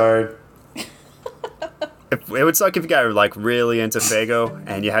bitch, sorry. It would suck if you got like really into Faygo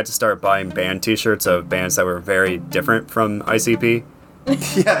and you had to start buying band T-shirts of bands that were very different from ICP.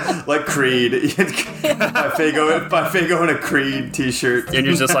 Yeah, like Creed. Buy Faygo in a Creed t-shirt. And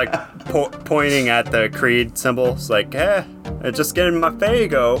you're just like pointing at the Creed symbol. It's like, it's just getting my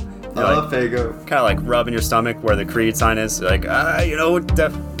Faygo. I love Faygo. Kind of like rubbing your stomach where the Creed sign is. You're like, you know,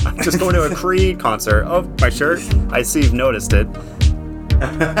 I'm just going to a Creed concert. Oh, my shirt. I see you've noticed it.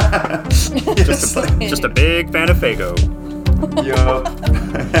 Just a big fan of Faygo. Yup.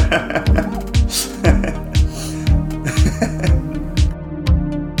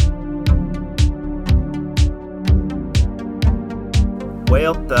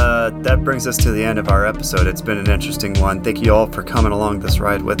 Well, that brings us to the end of our episode. It's been an interesting one. Thank you all for coming along this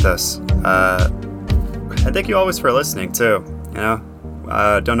ride with us. And thank you always for listening, too. You know,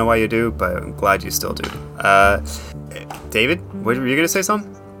 don't know why you do, but I'm glad you still do. David, were you going to say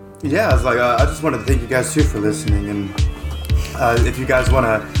something? Yeah, I was like, I just wanted to thank you guys too for listening, and if you guys want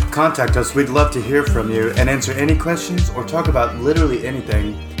to contact us, we'd love to hear from you and answer any questions or talk about literally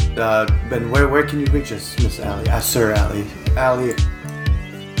anything. Then where can you reach us, Miss Allie? Sir Allie. Allie.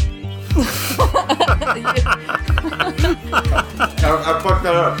 I fucked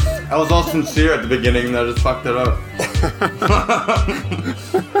that up. I was all sincere at the beginning and I just fucked it up.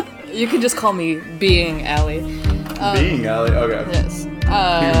 You can just call me Being Allie. Being Allie? Okay. Yes. Human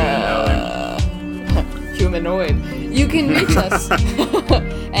Allie. Humanoid. You can reach us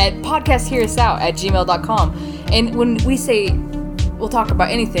at podcasthearUsout@gmail.com. And when we say we'll talk about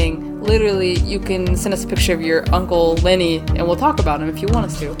anything, literally you can send us a picture of your Uncle Lenny and we'll talk about him if you want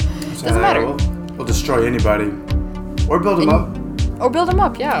us to. Doesn't matter. We'll destroy anybody. Or build him up. Or build him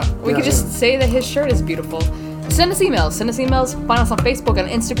up, yeah. We could just say that his shirt is beautiful. Send us emails. Find us on Facebook and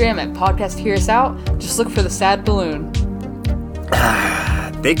Instagram at Podcast Hear Us Out. Just look for the sad balloon.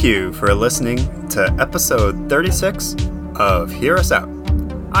 Thank you for listening to episode 36 of Hear Us Out.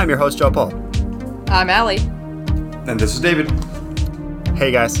 I'm your host, Joe Paul. I'm Allie. And this is David.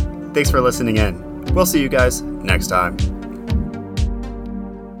 Hey guys, thanks for listening in. We'll see you guys next time.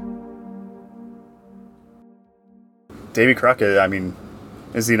 Davy Crockett, I mean,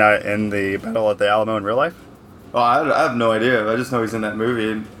 is he not in the Battle at the Alamo in real life? Oh, I have no idea. I just know he's in that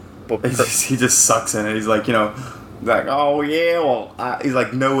movie, and Well, he just sucks in it. He's like, like, oh yeah, well, he's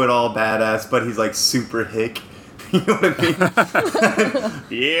like know-it-all badass, but he's like super hick. You know what I mean?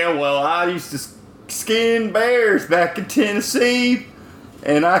 Yeah, well, I used to skin bears back in Tennessee,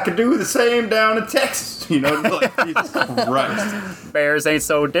 and I could do the same down in Texas. Like, Jesus Christ. bears ain't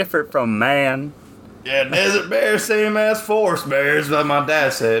so different from man. Yeah, desert bears, same as forest bears, like my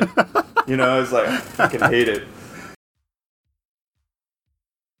dad said. It's like, I fucking hate it.